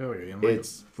festivals. Hell yeah. And like,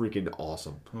 It's freaking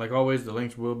awesome. like always, the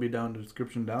links will be down in the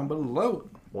description down below.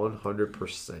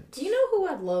 100%. Do you know who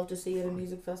I'd love to see at a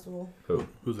music festival? Who?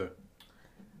 Who's that?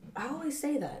 I always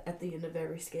say that at the end of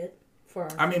every skit. For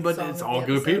our I mean, but song it's of all the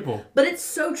good episode. people. But it's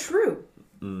so true.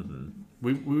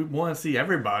 We want to see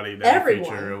everybody that Everyone.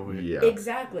 feature over here. Yeah.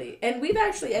 Exactly. And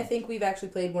I think we've actually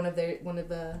played one of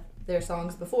their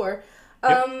songs before.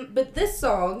 Yep. But this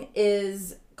song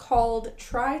is called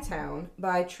Tri-Town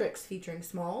by Trix featuring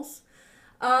Smalls.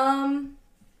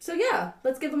 So yeah,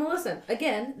 let's give them a listen.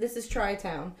 Again, this is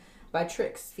Tri-Town by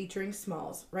Trix featuring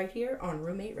Smalls right here on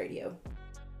Roommate Radio.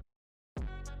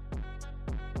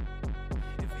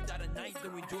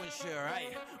 Then we doing shit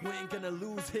right. We ain't gonna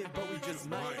lose it, but we just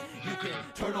might. You can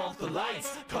turn off the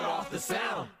lights, cut off the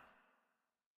sound,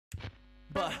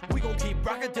 but we gon' keep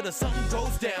rockin' till the sun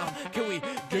goes down. Can we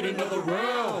get another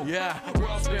round? Yeah, we're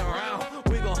all spin around.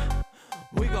 We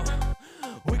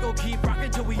gon' keep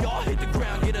rockin' till we all hit the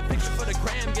ground. Get a picture for the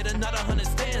gram, get another 100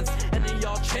 stands, and then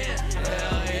y'all chant.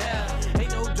 Hell yeah,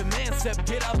 ain't no demand except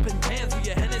get up and dance with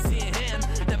your Hennessy in hand.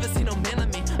 Never seen no man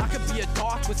like me. I could be a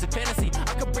dark twisted fantasy.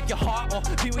 I could break your heart or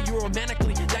be with you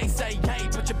romantically. They say yay,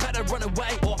 but you better run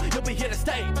away or you'll be here to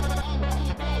stay.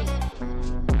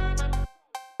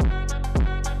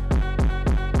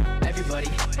 Everybody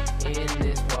in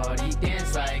this party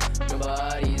dance like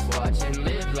nobody's watching.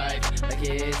 Live life like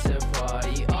it's a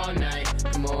party all night.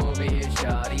 Come over here,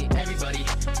 shawty. Everybody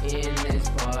in this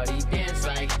party dance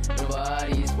like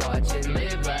nobody's watching.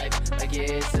 Live life like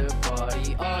it's a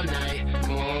party all night.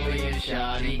 Come over here,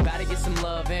 shawty. Gotta get some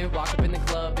lovin', walk up in the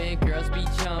club and girls be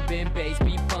jumping, bass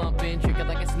be pumping, drink it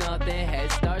like it's nothing,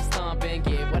 head start stomping.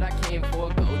 Get what I came for,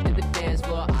 go to the dance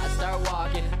floor. I start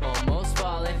walking, almost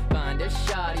falling, find a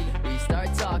shawty. We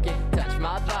start talking, touch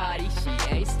my body, she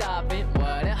ain't stopping.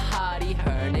 What a hottie,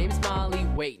 her name's Molly.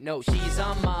 Wait, no, she's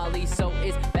on Molly, so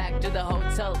it's back to the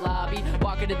hotel lobby.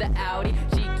 Walking to the Audi,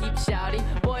 she keeps shouting,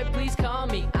 boy, please call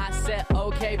me. I said,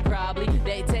 okay, probably.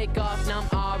 They take off, now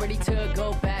I'm all ready to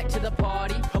go back to the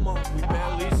party. Come on, we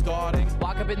barely starting.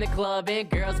 Walk up in the club and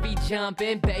girls be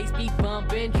jumping, bass be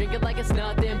bumping, drink it like it's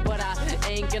nothing. But I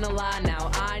ain't gonna lie now,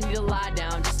 I need to lie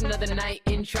down. Just another night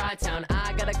in Tri-Town.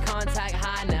 I got a contact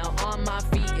high now. On my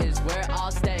feet is where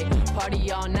I'll stay.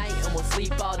 Party all night and we'll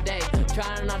sleep all day.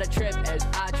 Trying not to trip as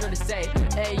I try to say,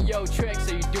 hey yo,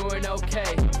 Trix, are you doing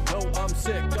okay? No, I'm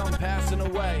sick, I'm passing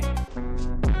away.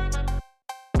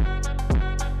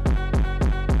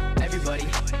 Everybody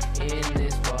in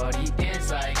this party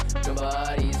dance like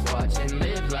nobody's watching.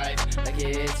 Live life like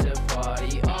it's a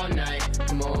party all night.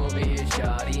 Come over here,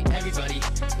 shawty. Everybody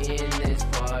in this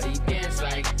party dance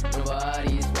like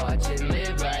nobody's watching.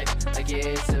 Live life like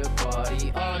it's a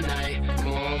party all night. Come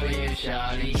over here,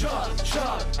 shawty. Chug,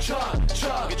 chug, chug,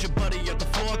 chug. Get your buddy up the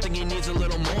floor, think he needs a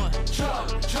little more.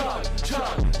 Chug, chug,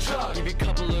 chug, chug. Give your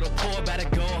cup a little pour, better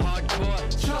go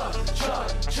hardcore. Chug,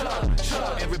 chug, chug,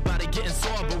 chug. Everybody getting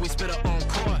sore, but we spit it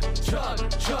encore.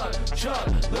 Chug, chug,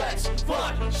 chug. Let's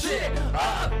fuck shit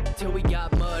up. Till we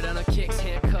got mud on our kicks,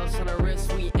 handcuffs on our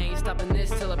wrists. We ain't stopping this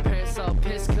till our parents all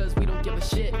pissed, cause we don't give a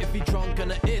shit. If he drunk on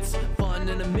the it's fun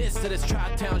in the midst of this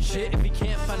Tri-Town shit. If he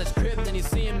can't find his crib, then you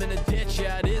see him in a ditch.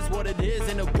 Yeah, it is what it is,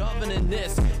 ain't no governing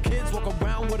this. Kids walk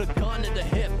around with a gun in the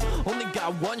hip. Only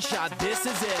got one shot, this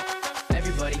is it.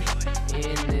 Everybody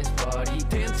in this party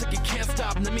Dance like you can't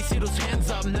stop, let me see those hands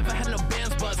up. Never had no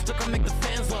bands, but still can make the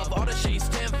fans love. All the shit you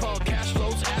stand for, cash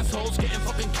flows, assholes getting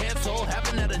fucking canceled.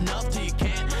 Haven't had enough till you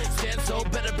can't stand, so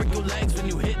better break your legs when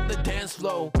you hit the dance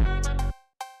floor.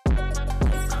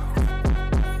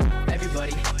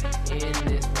 Everybody in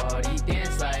this party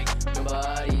dance like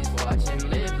nobody's watching.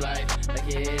 Live life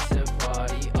like it's a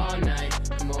party all night.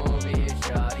 Come over here,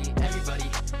 shawty.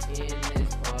 Everybody in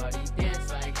this party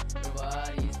dance like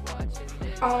nobody's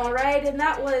watching. All right, and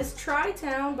that was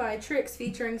Tri-Town by Trix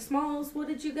featuring Smalls. What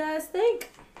did you guys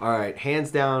think? All right,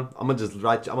 hands down. I'm gonna just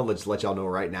let y'all know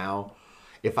right now.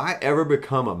 If I ever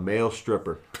become a male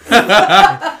stripper, Where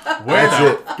that's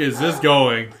the it. fuck is this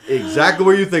going? Exactly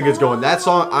where you think it's going. That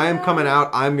song, I am coming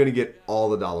out. I'm gonna get all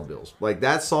the dollar bills. Like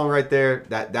that song right there.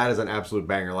 That is an absolute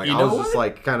banger. Like You I know was just what?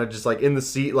 like kind of just like in the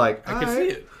seat. Like I can see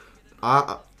it.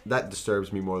 That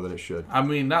disturbs me more than it should. I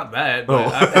mean, not that, Oh.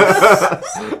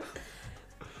 but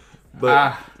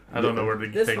But I don't know where to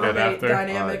This take that roommate after.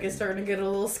 dynamic is starting to get a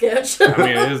little sketch. I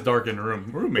mean, it is dark in the room.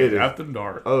 Roommate It is. after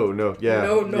dark. oh no, yeah,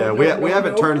 No, yeah. no, We no,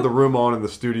 haven't no. turned the room on in the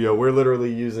studio. We're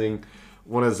literally using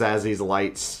one of Zazzy's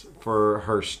lights for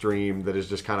her stream. That is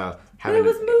just kind of But having. it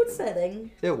was mood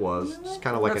setting. It was just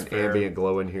kind of like That's an fair. ambient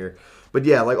glow in here. But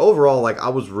yeah, like overall, like I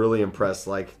was really impressed.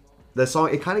 Like the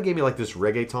song, it kind of gave me like this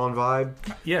reggaeton vibe.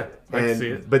 Yeah, I can see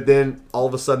it. But then all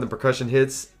of a sudden the percussion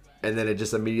hits, and then it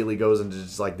just immediately goes into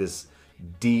just like this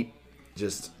deep,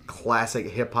 just classic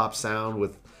hip hop sound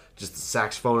with just the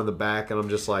saxophone in the back, and I'm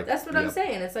just like, that's what I'm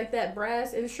saying. It's like that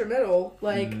brass instrumental,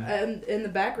 like in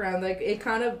the background, like it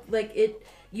kind of like it.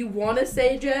 You want to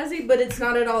say jazzy, but it's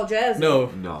not at all jazzy.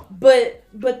 No. But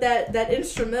that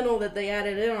instrumental that they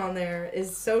added in on there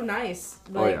is so nice.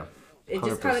 Like, it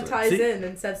just kind of ties in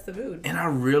and sets the mood. And I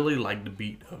really like the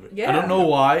beat of it. Yeah. I don't know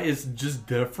why. It's just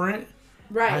different.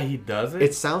 Right. How he does it.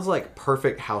 It sounds like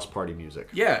perfect house party music.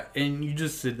 Yeah, and you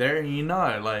just sit there and you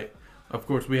nod. Like, of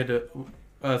course, we had to,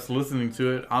 us listening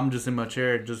to it, I'm just in my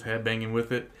chair, just headbanging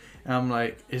with it. And I'm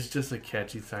like, it's just a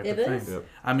catchy type of thing. Yep.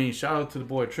 I mean, shout out to the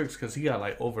boy Tricks, because he got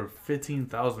like over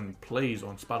 15,000 plays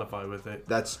on Spotify with it.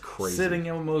 That's crazy. Sitting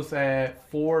almost at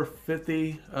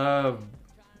 450,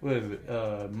 what is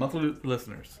it, monthly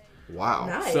listeners. Wow.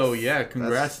 Nice. So, yeah,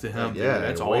 congrats to him. Yeah, dude.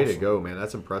 That's way awesome. to go, man.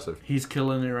 That's impressive. He's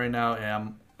killing it right now,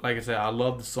 and like I said, I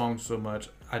love the song so much.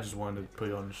 I just wanted to put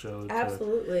it on the show.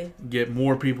 Absolutely. To get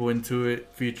more people into it,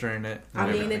 featuring it.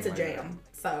 I mean, it's a jam.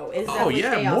 So it's definitely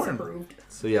chaos approved.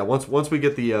 So yeah, once we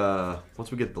get the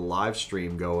live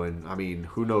stream going, I mean,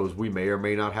 who knows? We may or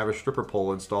may not have a stripper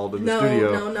pole installed in the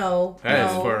studio. No.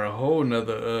 That is for a whole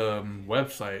nother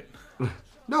website.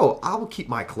 No, I will keep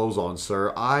my clothes on,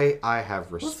 sir. I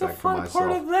have respect What's the for fun myself.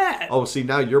 part of that? Oh, see,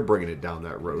 now you're bringing it down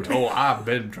that road. Oh, I've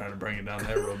been trying to bring it down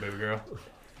that road, baby girl.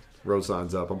 Road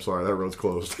sign's up. I'm sorry, that road's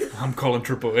closed. I'm calling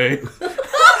AAA.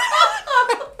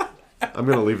 I'm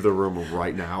gonna leave the room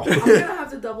right now. I'm gonna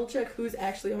have to double check who's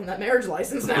actually on that marriage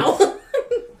license now.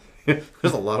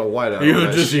 There's a lot of white out You on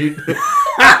that just- sheet.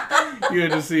 You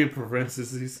had to see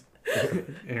parentheses.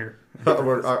 Here.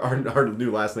 Our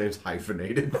new last name's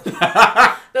hyphenated.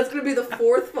 That's gonna be the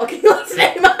fourth fucking last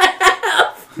name I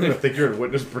have. I think you're in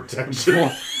witness protection.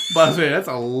 But I say that's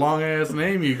a long ass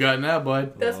name you got now,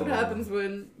 bud. That's what happens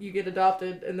when you get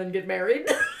adopted and then get married.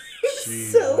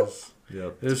 Jesus.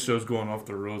 Yep. This show's going off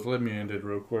the rails. Let me end it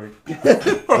real quick. Wait,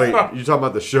 you're talking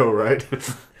about the show, right?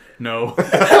 No.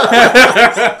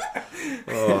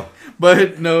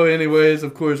 But no, anyways,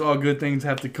 of course, all good things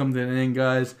have to come to an end,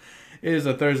 guys. It is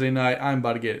a Thursday night. I'm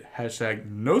about to get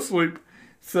 #no sleep.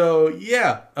 So,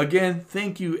 yeah, again,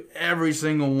 thank you every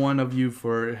single one of you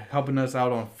for helping us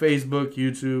out on Facebook,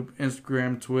 YouTube,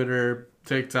 Instagram, Twitter,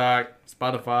 TikTok,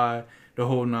 Spotify, the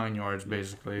whole 9 yards,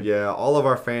 basically. Yeah, all of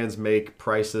our fans make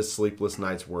Price's Sleepless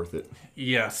Nights worth it.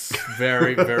 Yes,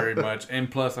 very, very much. And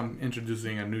plus, I'm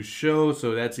introducing a new show,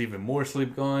 so that's even more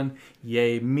sleep gone.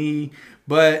 Yay, me.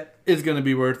 But it's going to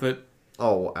be worth it.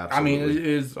 Oh, absolutely. I mean, it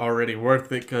is already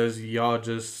worth it because y'all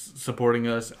just supporting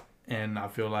us, and I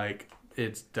feel like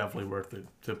it's definitely worth it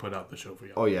to put out the show for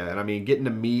y'all. Oh, yeah, and I mean, getting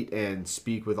to meet and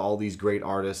speak with all these great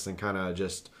artists and kind of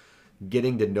just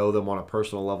getting to know them on a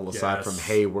personal level aside from,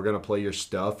 hey, we're going to play your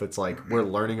stuff. It's like we're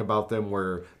learning about them.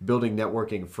 We're building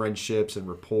networking, friendships, and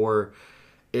rapport.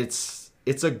 It's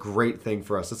a great thing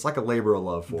for us. It's like a labor of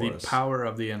love for us. The power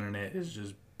of the internet is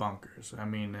just bonkers. I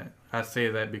mean, I say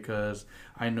that because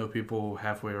I know people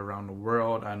halfway around the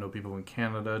world. I know people in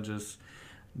Canada. Just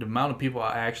the amount of people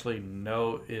I actually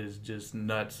know is just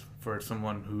nuts for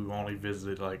someone who only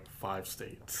visited like 5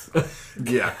 states.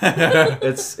 Yeah.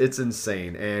 It's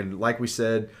insane. And like we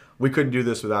said, we couldn't do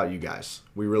this without you guys.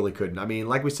 We really couldn't. I mean,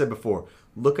 like we said before,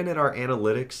 looking at our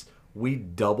analytics, we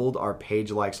doubled our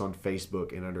page likes on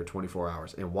Facebook in under 24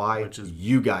 hours. And why? Which is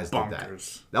you guys did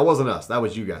bonkers. that. That wasn't us. That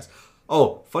was you guys.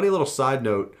 Oh, funny little side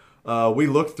note. We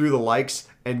looked through the likes,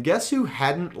 and guess who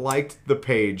hadn't liked the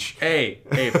page? Hey,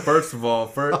 first of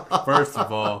all,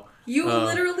 You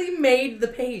literally made the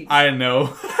page. I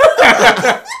know.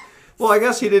 Well, I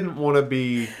guess he didn't want to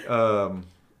be, I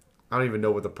don't even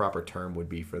know what the proper term would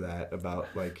be for that, about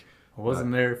like... I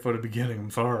wasn't there for the beginning.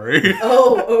 I'm sorry.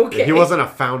 Oh, okay. He wasn't a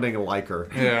founding liker.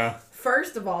 Yeah.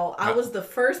 First of all, I was the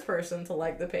first person to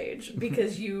like the page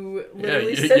because you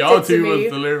literally sent y'all it to two me.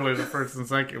 was literally the first and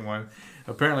second one.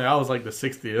 Apparently, I was like the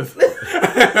 60th.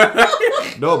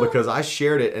 No, because I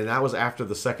shared it, and that was after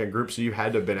the second group, so you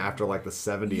had to have been after like the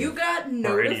 70th. You got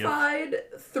notified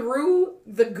through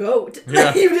the goat.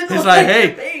 Yeah. You didn't He's like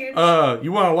like, the page. hey,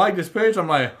 you want to like this page? I'm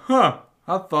like, I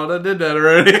thought I did that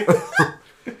already.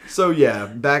 So yeah,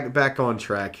 back on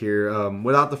track here.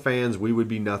 Without the fans, we would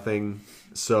be nothing.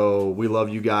 So we love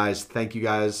you guys. Thank you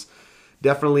guys.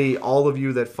 Definitely all of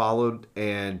you that followed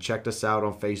and checked us out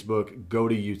on Facebook, go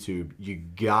to YouTube. You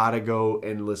gotta go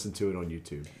and listen to it on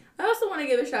YouTube. I also want to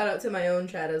give a shout out to my own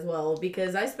chat as well,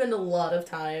 because I spend a lot of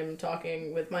time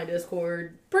talking with my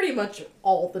Discord pretty much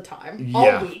all the time,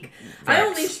 all week. I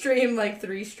only stream like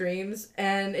 3 streams,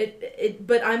 and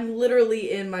but I'm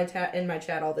literally in my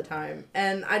chat all the time,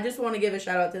 and I just want to give a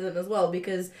shout out to them as well,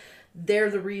 because they're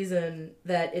the reason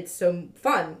that it's so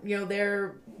fun. You know,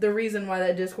 they're the reason why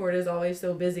that Discord is always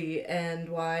so busy, and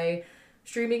why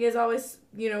streaming is always,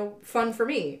 you know, fun for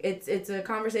me. It's a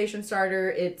conversation starter.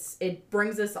 It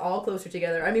brings us all closer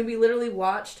together. I mean, we literally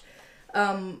watched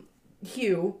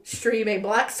Hugh stream a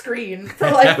black screen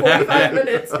for like 45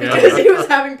 minutes because he was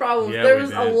having problems. There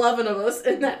was 11 of us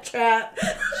in that chat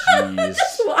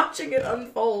just watching it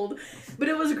unfold. But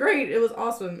it was great. It was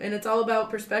awesome. And it's all about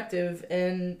perspective,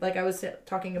 and like I was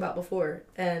talking about before.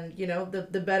 And, you know,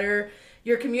 the better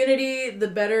your community, the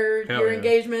better your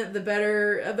engagement, the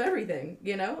better of everything.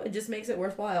 You know, it just makes it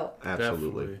worthwhile.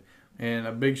 Absolutely. Definitely. And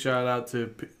a big shout out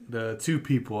to the 2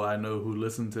 people I know who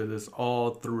listen to this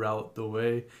all throughout the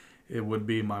way. It would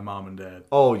be my mom and dad.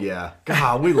 Oh, yeah.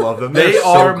 God, we love them. They so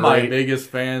are great. my biggest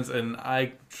fans, and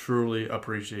I truly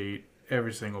appreciate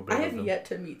every single bit I of have them. yet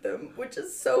to meet them, which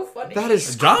is so funny. That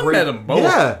is John great. met them both.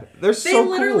 Yeah, they're so cool. They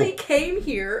literally came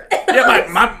here.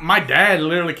 Yeah, my dad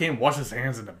literally came wash his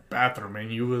hands in the bathroom, and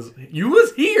you was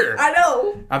here. I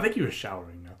know. I think he was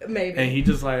showering now. Maybe. And he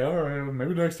just like, all right,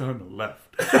 maybe next time I left.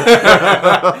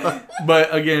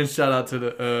 But again, shout out to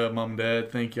the mom and dad.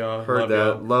 Thank y'all. Heard Love that.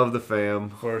 y'all. Love the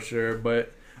fam. For sure.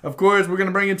 But of course, we're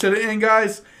gonna bring it to the end,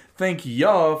 guys. Thank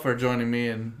y'all for joining me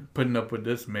and putting up with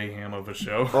this mayhem of a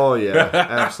show. Oh yeah,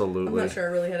 I'm absolutely. not sure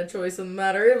I really had a choice in the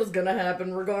matter. It was gonna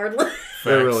happen regardless. It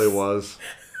really was.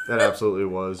 That absolutely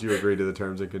was. You agreed to the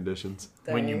terms and conditions.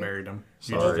 When you married him.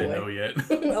 You Sorry. just didn't know yet.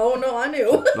 Oh no, I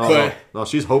knew. No,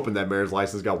 she's hoping that marriage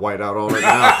license got white out on it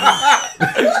now.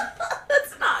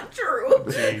 That's not true.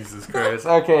 Jesus Christ.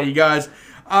 Okay, you guys.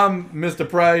 I'm Mr.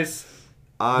 Price.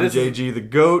 I'm JG the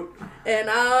GOAT. And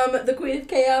I'm the Queen of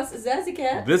Chaos, Zazzy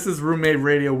Cat. This is Roommate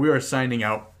Radio. We are signing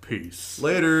out. Peace.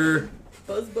 Later.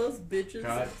 Buzz, bitches.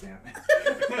 God damn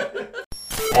it.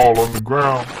 All on the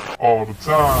ground, all the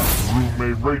time.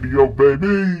 Roommate radio,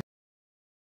 baby.